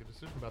 you can make a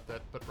decision about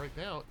that. But right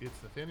now,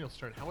 it's Nathaniel's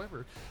turn.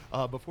 However,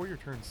 before your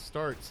turn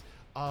starts,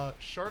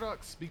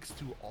 Shardock speaks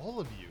to all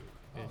of you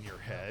in your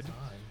head.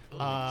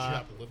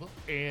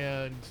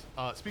 And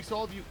speaks to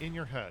all of you in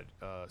your head.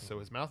 So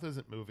his mouth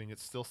isn't moving.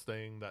 It's still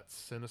staying that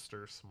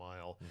sinister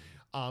smile.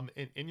 And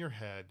in your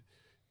head,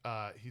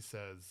 he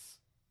says...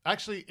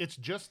 Actually, it's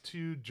just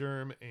to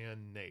Germ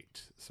and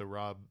Nate. So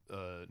Rob,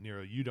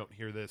 Nero, you don't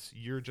hear this.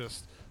 You're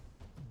just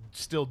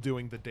still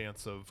doing the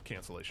dance of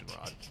cancellation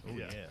rod. Oh,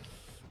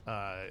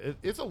 yeah.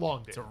 It's a long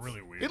dance. It's a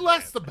really weird It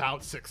lasts dance.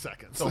 about 6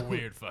 seconds. It's a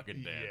weird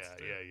fucking dance.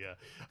 Yeah, dude.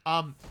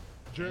 yeah.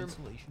 Germ.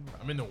 Cancellation rod.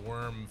 I'm in the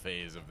worm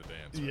phase of the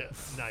dance. right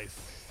Yeah, nice.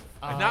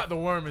 And not the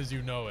worm as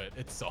you know it.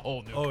 It's a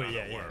whole new kind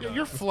of worm. Yeah,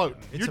 you're floating.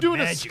 It's You're a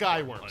doing a magic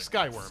skyworm.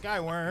 Skyworm.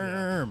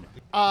 Skyworm.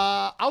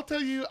 I'll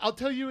tell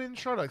you in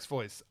Shardock's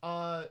voice.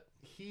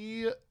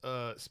 He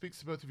speaks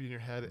to both of you in your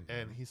head,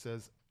 and he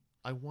says,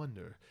 "I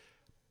wonder,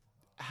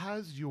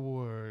 has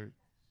your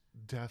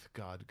death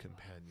god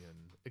companion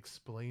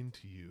explained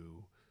to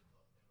you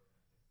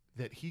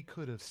that he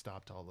could have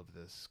stopped all of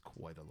this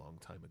quite a long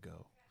time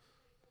ago?"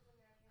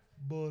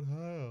 But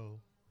how?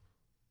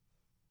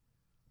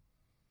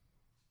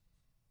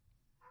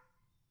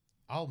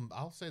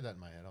 I'll say that in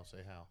my head. I'll say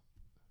how.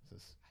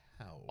 Says,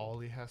 How? all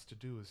he has to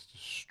do is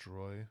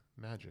destroy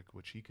magic,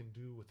 which he can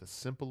do with a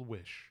simple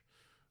wish,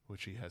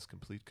 which he has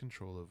complete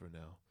control over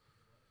now.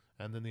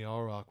 And then the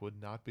Auroch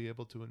would not be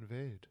able to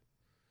invade.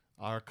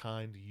 Our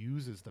kind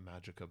uses the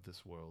magic of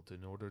this world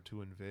in order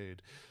to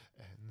invade.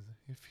 And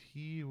if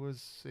he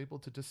was able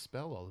to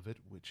dispel all of it,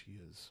 which he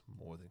is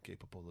more than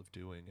capable of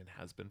doing and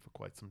has been for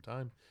quite some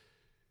time,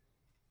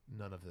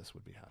 none of this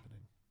would be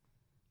happening.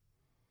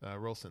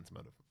 Roll sense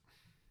motive.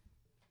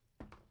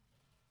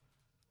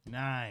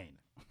 9.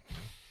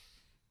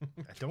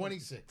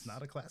 26. It's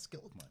not a class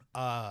skill of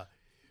mine.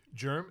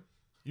 Germ,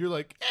 you're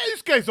like,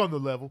 this guy's on the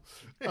level.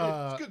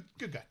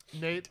 Good guy.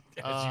 Nate,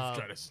 As you've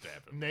tried to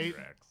stab him. Nate,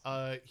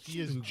 Drax. he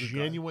is Good guy.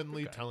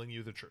 genuinely telling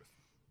you the truth.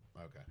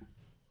 Okay.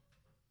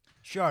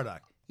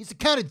 Shardock. He's the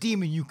kind of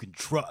demon you can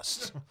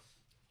trust.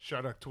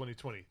 Shardock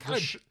 2020.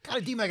 kind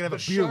of demon I can have the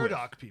a beer with.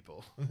 Shardock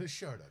people. The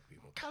Shardock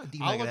people. Kind of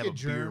demon I I'll can look have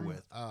at a beer Germ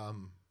with.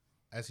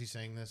 as he's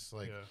saying this.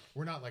 Like Yeah.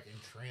 we're not like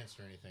entranced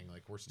or anything.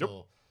 Like we're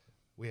still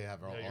we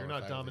have our. Yeah, all you're our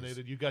not faculties.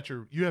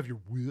 dominated. You have your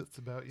wits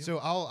about you. So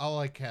I'll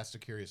like cast a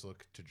curious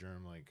look to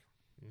Germ like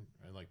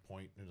and like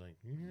point and like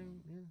you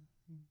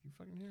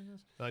fucking hearing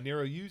this?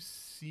 Nero, you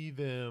see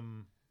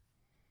them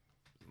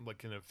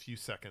like in a few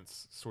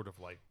seconds, sort of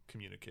like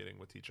communicating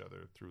with each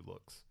other through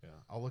looks. Yeah.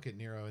 I'll look at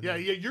Nero. And Yeah,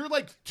 then, yeah. You're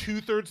like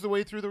 2/3 the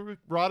way through the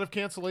rod of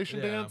cancellation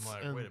Yeah, dance. I'm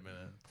like, and wait a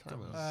minute.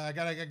 time is-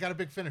 I got a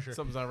big finisher.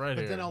 Something's not right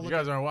But here. then I'll You look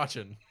guys aren't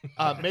watching.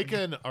 Make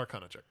an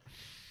Arcana check.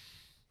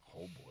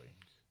 Oh boy.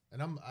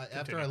 And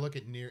after I look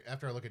at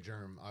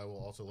Germ, I will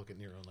also look at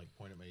Nero and like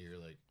point at my ear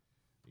like,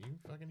 you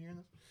fucking hearing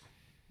this?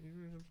 You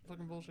hearing this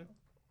fucking bullshit?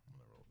 I'm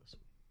gonna roll this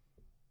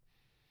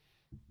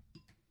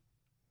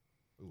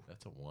one. Ooh,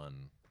 that's a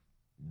 1.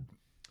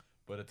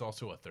 But it's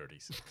also a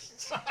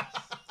 36.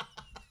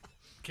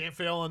 Can't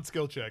fail on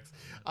skill checks.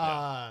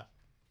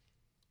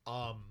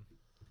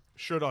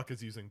 Sherdock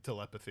is using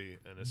telepathy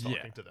and is talking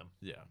Yeah. to them.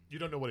 Yeah. You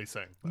don't know what he's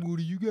saying. but- What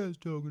are you guys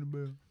talking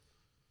about?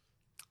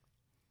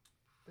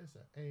 It's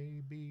a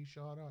A-B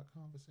Shardock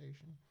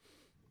conversation.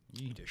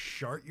 You need to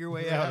shart your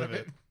way out of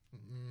it.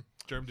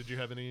 Germ, did you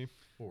have anything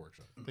Full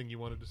workshop. you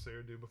wanted to say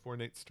or do before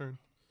Nate's turn?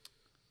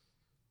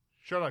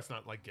 Shardok's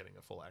not like getting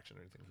a full action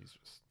or anything. He's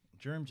just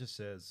Germ just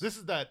says this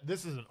is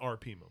an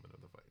RP moment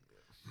of the fight.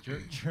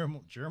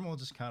 Germ will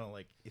just kind of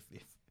like if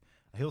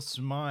he'll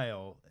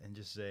smile and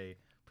just say,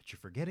 "But you're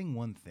forgetting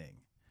one thing.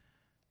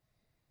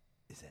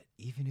 Is that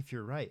even if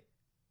you're right,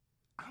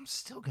 I'm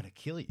still gonna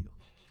kill you."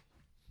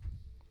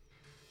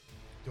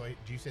 Do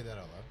you say that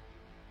out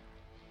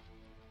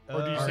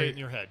loud? Or do you say it in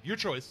your head? Your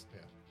choice.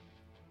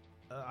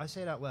 I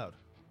say it out loud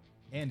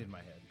and in my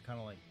head, kind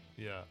of like.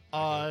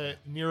 Yeah.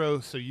 Nero,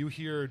 so you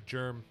hear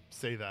Germ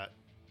say that,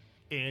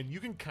 and you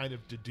can kind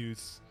of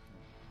deduce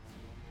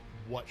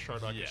what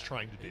Shardok is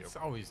trying to do. It's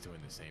always doing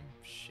the same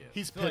shit.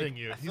 He's pitting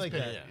you. I He's feel like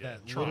pitting that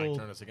you. trying little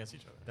to turn us against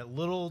each other. that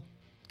little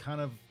kind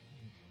of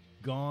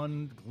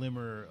gone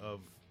glimmer of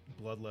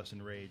bloodlust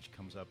and rage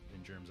comes up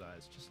in Germ's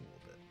eyes just a little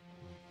bit.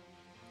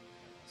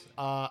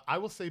 I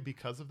will say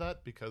because of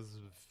that, because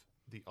of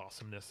the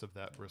awesomeness of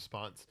that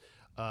response,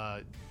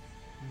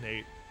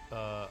 Nate,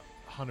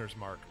 Hunter's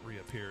Mark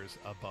reappears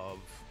above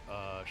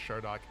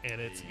Shardok, and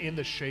it's in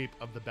the shape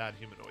of the Bad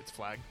Humanoids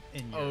flag.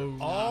 And you're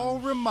all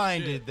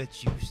reminded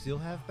that you still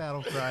have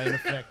Battle Cry in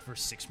effect for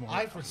 6 more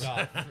I rounds.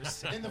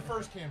 forgot. In the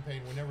first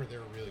campaign, whenever they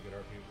were really good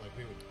RP, like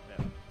we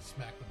would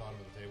smack the bottom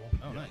of the table.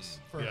 Oh, nice.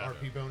 For an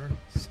RP boner.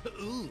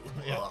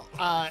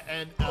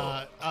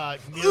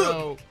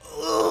 Nero,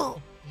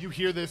 you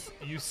hear this,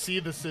 you see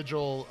the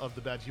sigil of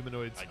the Bad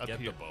Humanoids I up get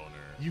here. the boner.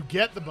 You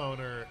get the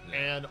boner,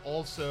 and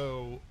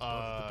also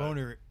The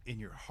boner in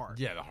your heart.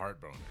 Yeah, the heart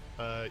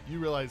boner. you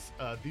realize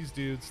these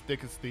dudes,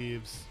 thick as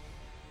thieves,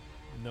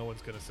 no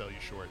one's going to sell you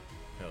short.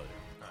 Hell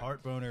yeah.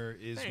 Heart boner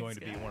is Thanks, going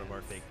to be guys. one of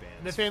our fake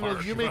bands.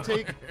 Nathaniel, you may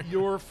take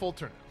your full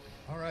turn.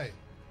 All right.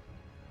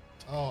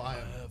 Oh, I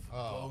am.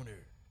 Oh.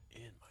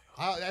 in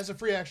my heart. As a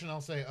free action,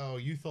 I'll say, "Oh,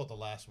 you thought the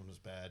last one was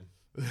bad."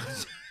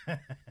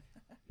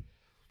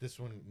 This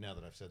one, now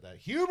that I've said that,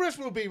 hubris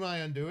will be my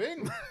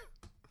undoing.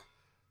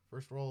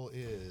 First roll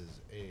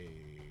is a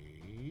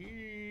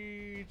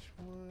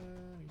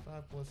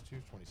 25 plus 2,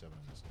 27.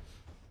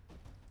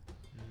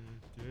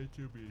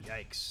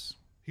 Yikes.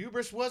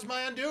 Hubris was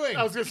my undoing.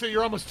 I was going to say,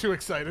 you're almost too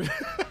excited.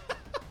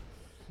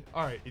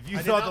 All right. If you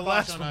I did thought not the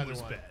botch last on one either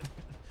was one. bad,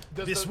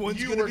 Does this the- one's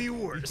you going to were- be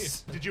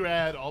worse. Did you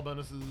add all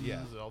bonuses?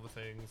 Yeah. All the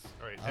things?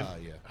 All right.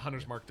 And Yeah.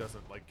 Hunter's Mark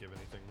doesn't like give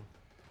anything.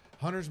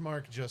 Hunter's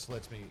Mark just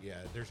lets me. Yeah,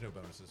 there's no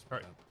bonuses. All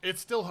right. It's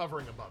still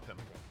hovering above him,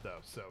 though,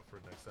 so for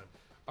next time.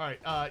 All right.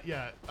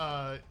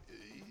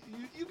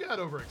 You got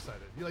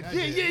overexcited. You're like,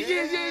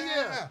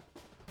 yeah.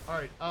 All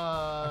right.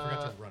 I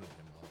forgot to run at him.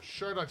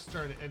 Shardok's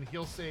turn, and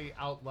he'll say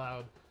out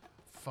loud,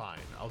 "Fine,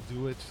 I'll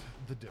do it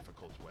the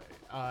difficult way."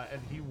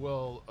 And he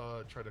will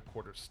try to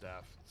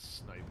quarterstaff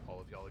snipe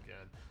all of y'all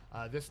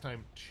again. This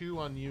time, 2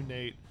 on you,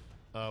 Nate,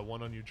 1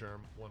 on you,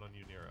 Germ, 1 on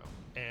you, Nero.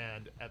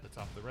 And at the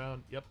top of the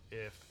round,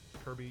 if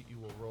Kirby, you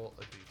will roll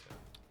a d10.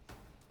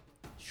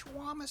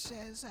 Shawarma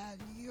says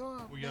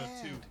you're We got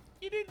bad. 2.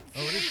 You didn't.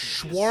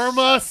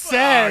 Shawarma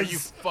says, you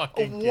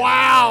fucking kidding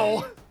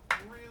 "Wow."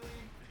 Really?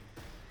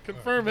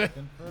 Confirm it.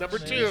 Number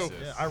 2. Jesus.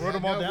 Yeah, I wrote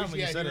them all no, down we- when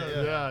you yeah, said you it.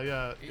 wrote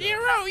Yeah. Yeah.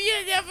 Nero,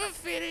 you never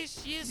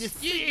finish your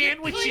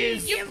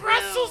sandwiches. Your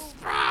Brussels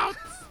sprouts.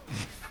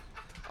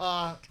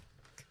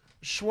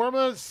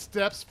 Shawarma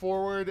steps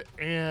forward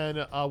and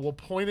will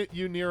point at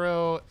you,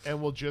 Nero,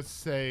 and will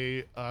just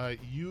say,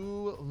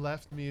 "You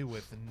left me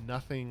with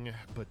nothing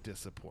but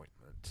disappointment."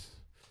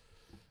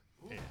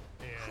 And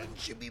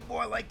Couldn't you be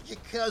more like your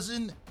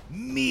cousin,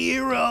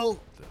 Miro?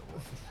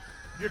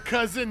 your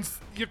cousin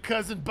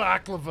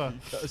Baklava.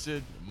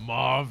 Cousin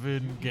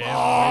Marvin Marvin.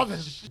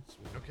 Gambit.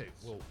 Okay,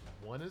 well,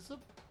 one is a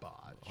botch.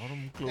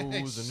 Autumn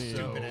clothes and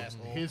Stupid the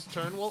asshole. His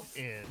turn will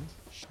end.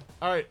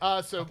 All right.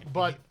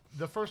 But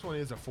the first one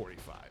is a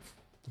 45.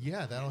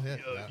 Yeah, that'll hit.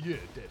 That- Yeah,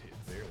 dead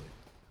hit.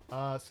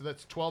 Barely. So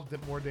that's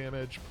 12 more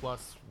damage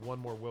plus 1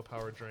 more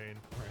willpower drain.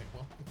 All right.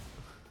 Well,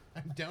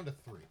 I'm down to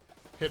 3.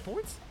 Hit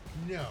points?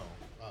 No.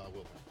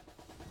 Willpower.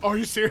 Oh, are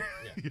you serious?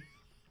 Yeah.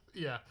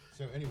 Yeah.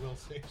 So any will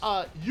saves.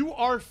 You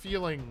are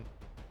feeling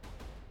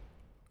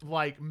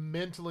like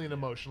mentally and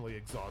emotionally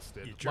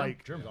exhausted.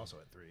 Germ's also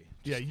at 3.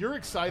 Yeah, you're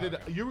excited.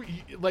 Okay. You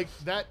like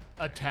that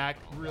attack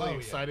really Oh, yeah.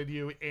 excited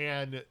you,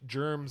 and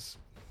Germ's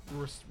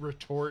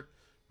retort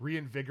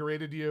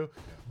reinvigorated you.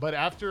 But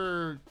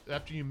after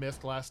you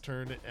missed last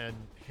turn and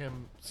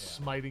him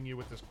smiting you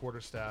with his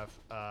quarterstaff,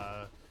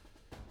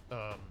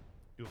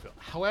 you'll feel.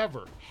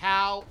 However,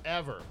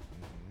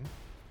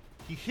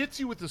 he hits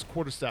you with this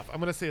quarterstaff. I'm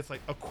gonna say it's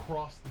like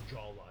across the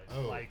jawline,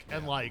 Oh,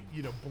 and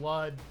yeah.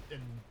 blood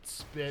and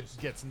spit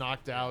gets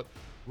knocked out,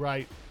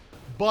 right?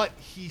 But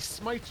he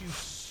smites you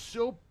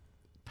so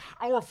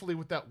powerfully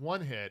with that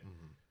one hit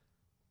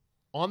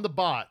on the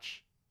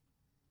botch,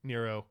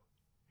 Nero.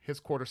 His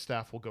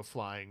quarterstaff will go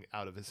flying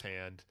out of his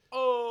hand,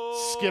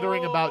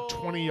 skittering about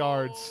 20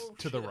 yards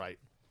to the right,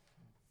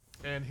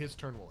 and his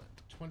turn will end.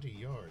 20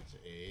 yards.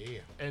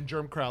 And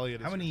Germ Crowley,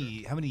 it is How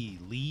your many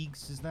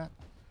leagues is that?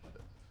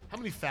 turn. How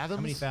many fathoms?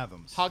 How many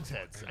fathoms?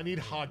 Hogsheads. I need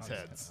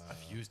hogsheads.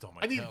 I've used all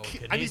my I need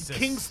telekinesis.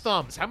 king's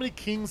thumbs. How many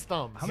king's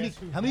thumbs? How many Guess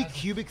who how many has it?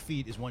 cubic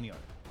feet is 1 yard?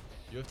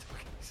 You have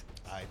telekinesis.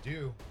 I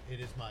do. It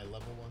is my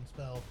level 1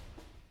 spell.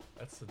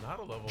 That's not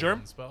a level Germ?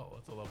 1 spell.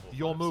 That's a level 5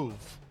 You'll spell.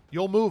 move.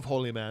 You'll move,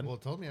 holy man. Well,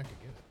 it told me I could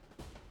get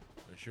it.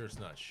 Are you sure it's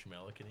not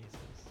Schmelekinesis?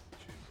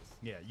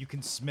 Yeah, you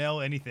can smell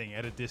anything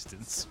at a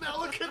distance.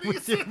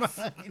 Telekinesis.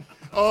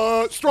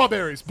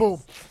 Strawberries.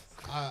 Boom.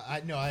 I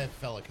have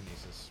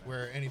telekinesis,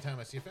 where anytime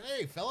I see a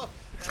hey fella,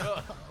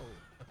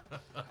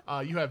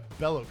 You have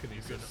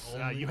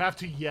bellokinesis. You have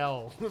to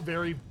yell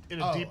very in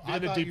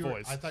a deep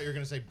voice. I thought you were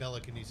gonna say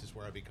bellakinesis,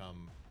 where I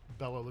become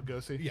Bela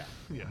Lugosi. yeah.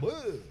 Yeah.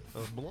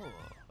 Whoa.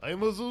 I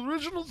was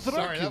original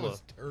Dracula. Sorry, that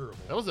was terrible.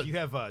 That was a You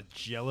have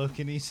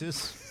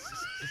jellokinesis,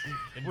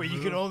 where you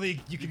can move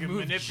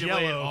manipulate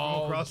jello from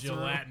all across the room.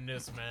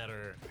 gelatinous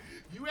matter.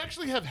 You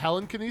actually have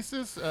Helen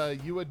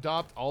kinesis. You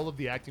adopt all of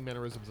the acting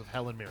mannerisms of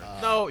Helen Mirren.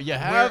 No, you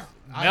have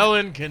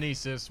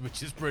melankinesis,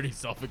 which is pretty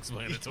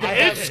self-explanatory.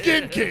 It's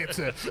skin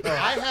cancer.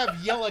 I have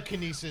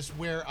yellakinesis,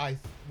 where I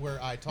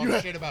talk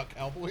shit about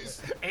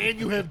cowboys, And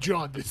you have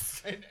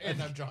jaundice.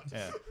 and I'm John.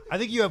 Yeah. I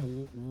think you have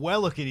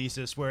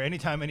wellokinesis, where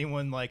anytime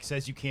anyone like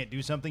says you can't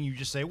do something, you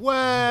just say,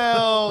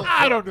 "Well,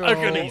 I don't know.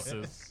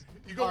 Akinesis.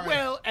 You go, All right.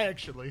 well,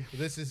 actually.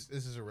 This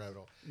is a rabbit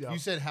hole. Yeah. You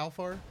said how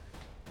far?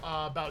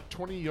 About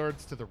 20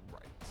 yards to the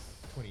right.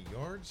 20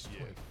 yards,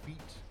 20 feet.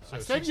 So I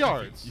said 60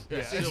 yards. feet.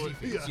 Yeah. 60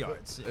 feet. Yeah.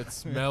 yards."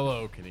 It's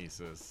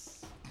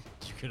melokinesis.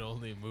 You can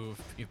only move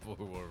people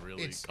who are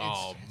really It's-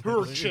 calm.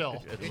 Who are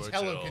chill. And It's who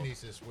are chill.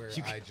 telekinesis, where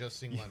I just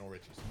sing Lionel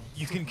Richie's.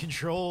 You can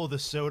control the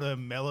soda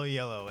mellow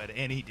yellow at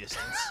any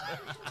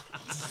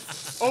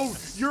distance. Oh,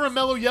 you're a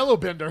mellow yellow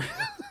bender.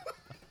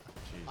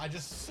 I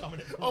just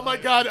summon it. Oh my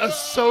god, a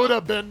soda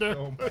bender.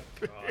 Oh my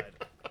god.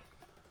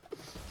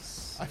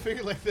 I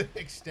figured like the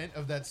extent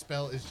of that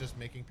spell is just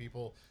making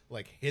people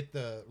like hit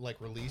the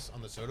release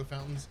on the soda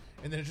fountains,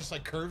 and then it just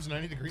like curves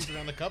 90 degrees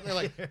around the cup. And they're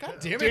like, God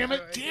damn it, Damn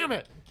it, damn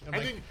it. I'm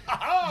And like,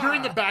 then you're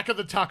in the back of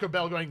the Taco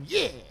Bell going,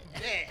 yeah.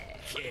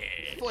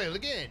 foil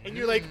again. And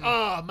you're like,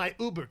 oh, my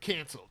Uber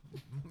canceled.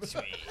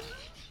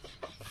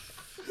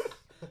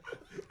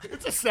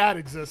 It's a sad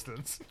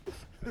existence.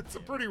 It's a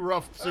pretty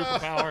rough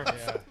superpower.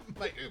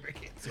 my Uber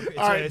kids.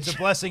 It's a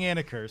blessing and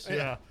a curse.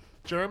 Yeah.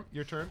 Germ,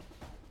 your turn.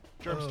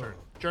 Germ's turn.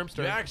 Germ's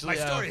You turn. actually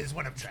My have story is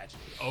one of tragedy.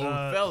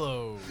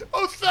 Othello.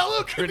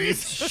 Othello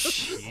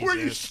kinesis, where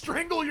you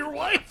strangle your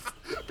wife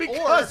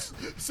because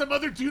some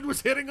other dude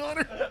was hitting on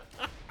her.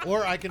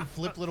 Or I can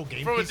flip little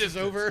game From a pieces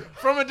distance. over.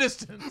 From a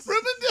distance.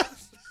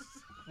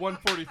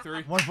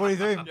 143.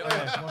 143. Okay,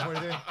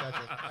 143.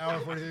 Gotcha. Hour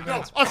 43 No,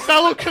 minutes.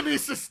 Othello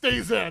kinesis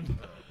stays in.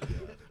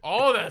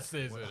 All that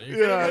stays in.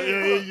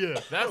 Yeah.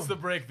 That's the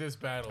break this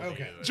battle.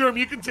 Okay. needed. Germ,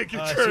 you can take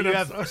your So turn. you I'm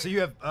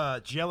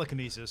have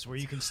jellokinesis, where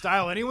you can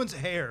style anyone's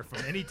hair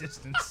from any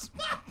distance.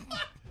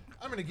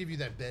 I'm gonna give you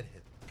that bed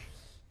hit.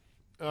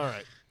 All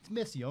right. It's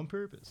messy on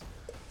purpose.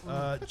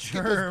 Get those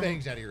Germ.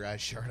 bangs out of your eyes,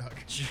 Shardock.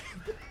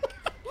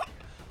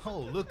 Oh,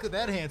 look at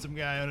that handsome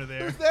guy under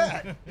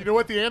there. You know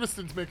what? The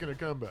Aniston's making a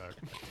comeback.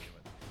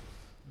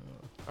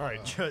 All right.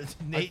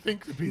 Nate,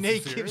 think the piece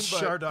Nate is gives here,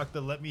 but- Shardock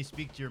the "let me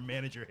speak to your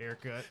manager"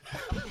 haircut.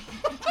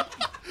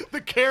 The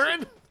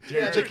Karen?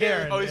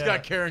 Karen. Oh, he's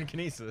got Karen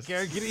kinesis.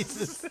 Karen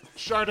kinesis.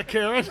 Sharda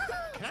Karen?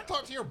 Can I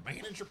talk to your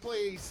manager,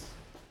 please?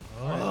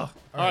 All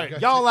right.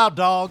 Y'all out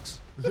dogs.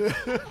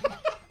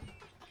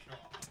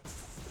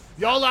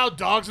 Y'all out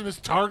dogs in this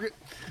target?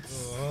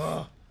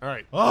 All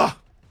right.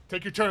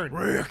 Take your turn.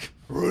 Rick.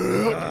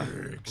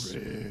 Riggs.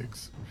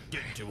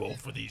 Getting too old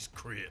for these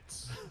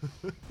crits.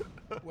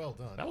 Well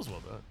done. That was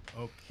well done.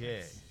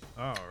 Okay.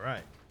 All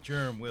right.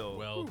 Germ will.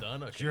 Well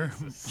done. Okay. Germ.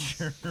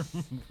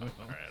 All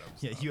right.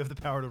 Yeah, you have the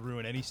power to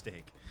ruin any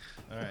steak.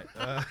 All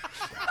right.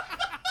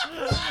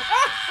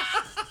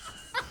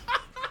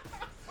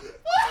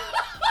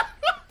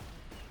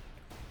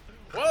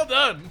 Well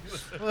done.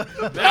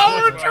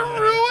 Power to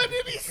ruin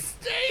any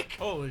steak,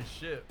 Holy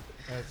shit.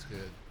 That's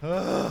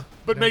good.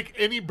 but make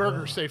any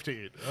burger safe to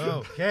eat.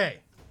 Okay.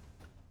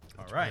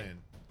 All right. Man.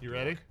 You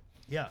ready?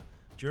 Yeah.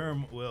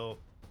 Germ will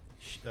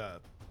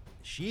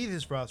sheathe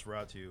his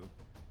Frostveratu,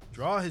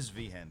 draw his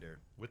V-hander.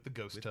 With the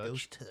ghost With touch.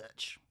 Ghost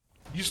touch.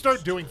 You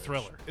start doing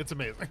Thriller. It's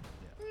amazing.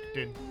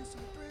 Dude.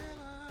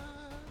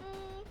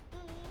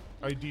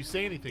 All right, do you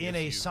say anything? In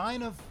as a you-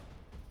 sign of,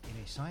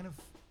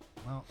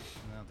 well,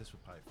 no, this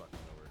would probably fuck me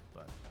over.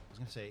 But I was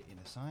gonna say, in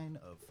a sign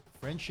of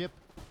friendship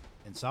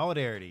and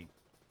solidarity,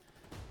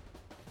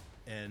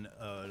 and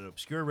an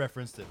obscure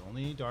reference that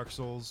only Dark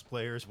Souls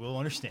players will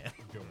understand.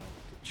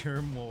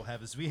 Germ will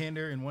have his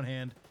V-hander in one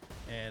hand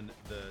and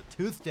the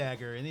tooth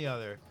dagger in the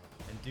other,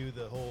 and do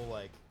the whole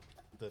like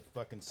the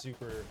fucking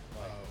super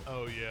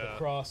Oh yeah.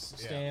 cross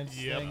stance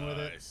Yep. thing with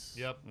it. Nice.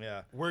 Yep.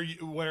 Yeah.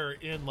 Where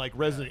in like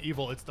Resident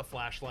Evil, it's the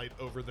flashlight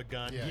over the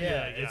gun.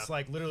 Yeah. It's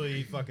like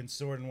literally fucking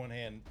sword in one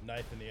hand,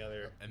 knife in the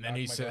other. And then knock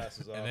he my said,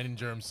 glasses off. and then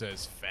Germ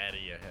says,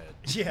 "Fatty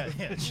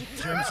ahead."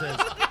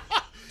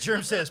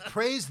 Germ says,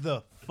 praise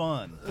the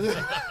fun.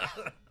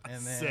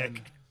 And then,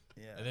 Sick.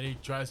 Yeah. And then he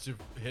tries to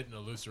hit an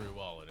illusory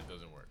wall and it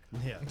doesn't work.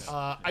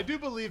 Yeah. I do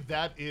believe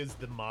that is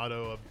the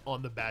motto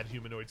on the Bad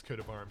Humanoids coat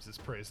of arms: is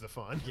praise the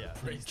fun. Yeah.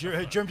 Praise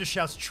Germ just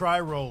shouts, "Try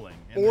rolling."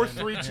 and Or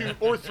then- 3-2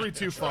 or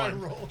 3-2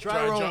 fun.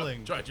 Try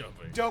rolling. Try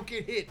jumping. Don't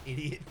get hit,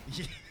 idiot.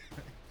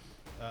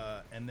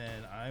 And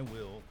then I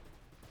will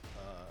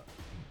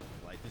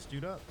light this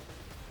dude up.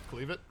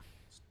 Cleave it.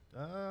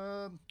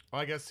 Um,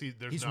 Well, I guess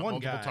there's he's not one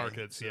multiple guy.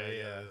 targets. so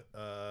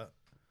Yeah.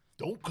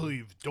 Don't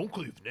cleave,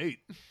 Nate.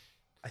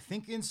 I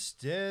think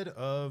instead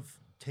of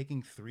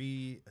taking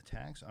 3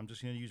 attacks, I'm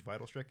just going to use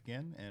Vital Strike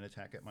again and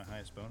attack at my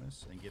highest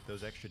bonus and get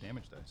those extra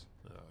damage dice.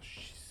 Oh,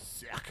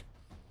 sick.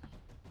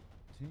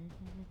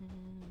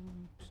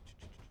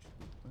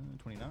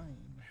 29.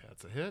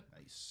 That's a hit.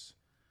 Nice.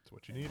 That's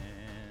what you need.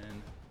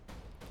 And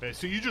Okay,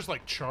 so you just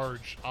like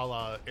charge a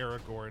la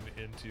Aragorn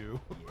into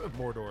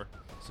Mordor.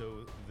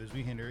 so the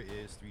Zweihander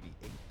is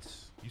 3d8.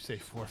 You say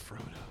for Frodo.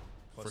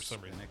 Plus For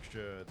some reason. an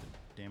extra,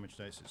 the damage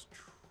dice is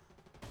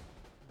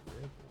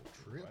triple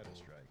Vital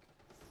Strike.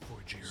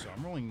 So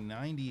I'm rolling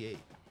 98.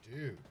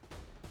 Dude.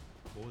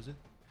 What was it?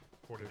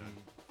 49.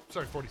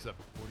 Sorry, 47.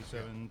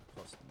 47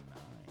 plus 9.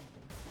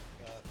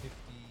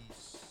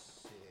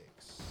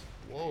 56.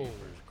 Whoa.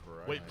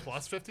 Wait,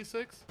 plus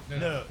 56?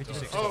 No,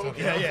 56. Oh,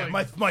 okay. Yeah, I was yeah.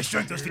 like- My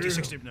strength was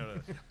 56. No.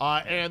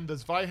 And the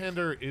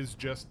Zweihander is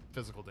just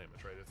physical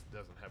damage, right? It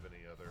doesn't have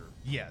any other.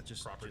 Yeah,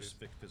 just Properties.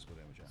 physical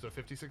damage. Yeah. So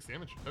 56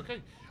 damage.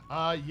 Okay.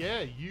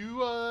 Yeah,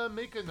 you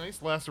make a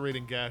nice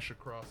lacerating gash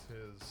across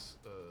his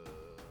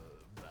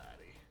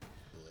body.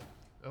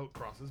 Oh,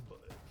 across his butt.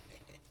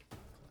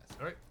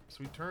 All right,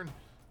 sweet turn.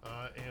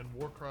 And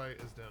Warcry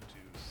is down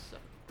to 7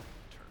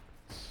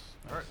 turns.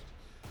 All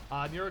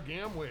right. Nira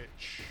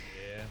Gamwich.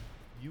 Yeah.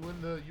 You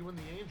and the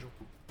angel.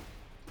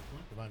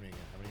 Remind me again.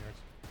 How many yards?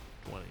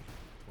 20.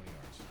 20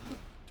 yards.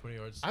 20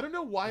 yards. I don't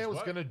know why I was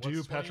What? gonna do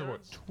What's 20 Patrick.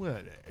 yards?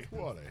 20.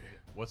 20.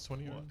 What's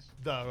 20 yards?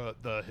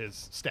 The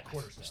his staff.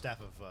 Quarterstaff.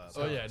 Staff of.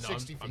 Oh, yeah. No,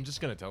 60 I'm feet. just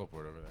going to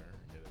teleport over there.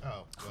 and get it.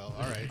 Oh, well,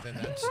 all right. Then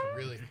that's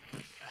really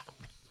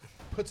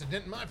puts a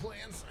dent in my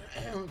plans.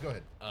 Go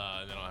ahead.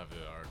 And then I'll have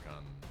the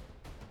Archon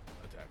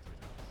attack 3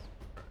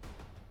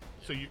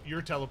 times. So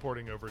you're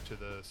teleporting over to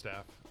the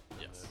staff.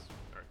 Yes.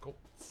 All right, cool.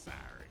 Sorry.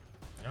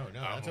 No,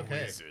 that's I'm a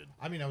okay. wizard.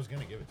 I mean, I was going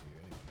to give it to you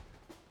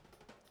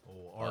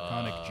anyway. Oh,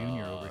 Arconic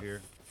Junior over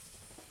here.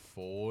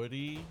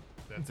 40.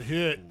 That's a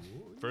hit.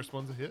 First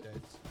one's a hit.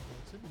 That's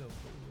enough.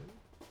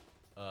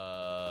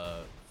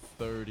 Right?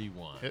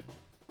 31. Hit.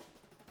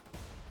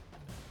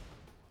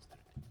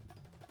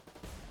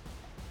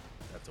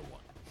 That's a 1.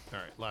 All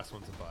right, last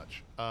one's a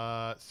botch.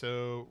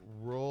 So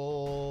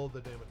roll the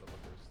damage number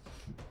first.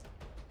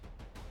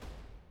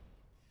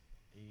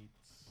 8,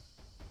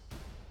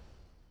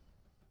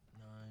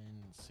 9,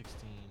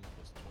 16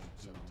 plus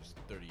 22 is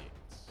 38.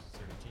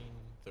 17,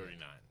 39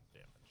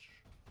 damage.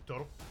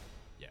 Total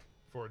Yeah.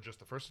 for just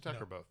the first attack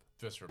No. or both?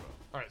 Just for both.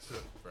 All right, so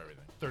For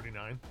everything.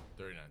 39.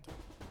 39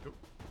 total.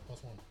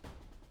 Plus 1.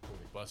 40.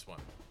 Plus 1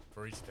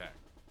 for each attack.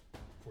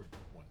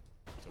 41.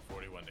 So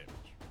 41 damage.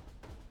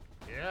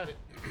 Get it.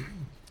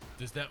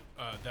 Does that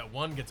that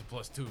 1 gets a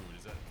plus 2?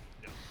 Does that?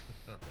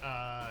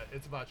 No.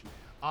 It's a botch.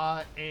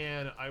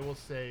 And I will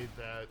say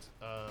that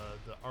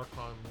the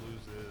Archon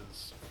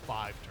loses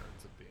 5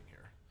 turns of being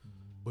here.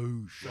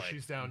 Boosh. So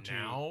she's down to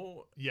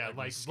now. Yeah, we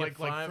like- skip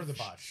like 5, for the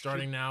botch.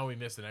 Starting now, we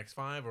miss the next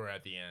 5, or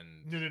at the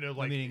end. No.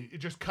 Like meaning- it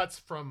just cuts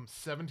from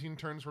 17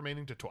 turns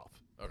remaining to 12.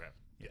 Okay.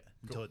 Yeah,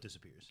 until it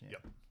disappears. Yeah.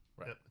 Yep.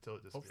 Right. Yep, until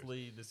it disappears.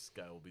 Hopefully, this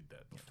guy will be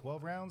dead.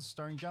 12 rounds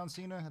starring John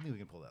Cena. I think we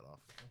can pull that off.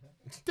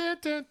 Dun,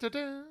 dun, dun,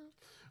 dun.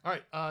 All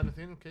right,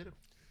 Nathaniel Cato.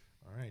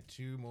 All right,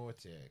 2 more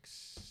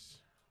attacks.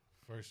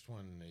 First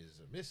one is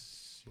a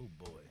miss. Oh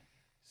boy.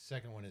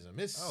 Second one is a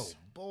miss. Oh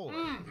boy.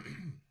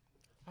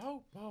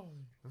 Oh boy,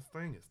 this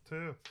thing is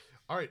tough.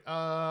 All right,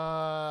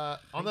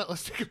 on that,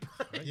 let's take a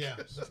break. Yeah,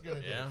 that's a good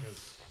idea. Yeah.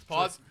 'cause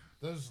Pause.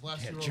 Those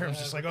last Yeah, two Germ's rolls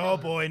just had like, a oh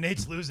brother. boy,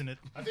 Nate's losing it.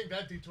 I think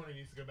that D20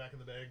 needs to go back in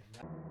the bag.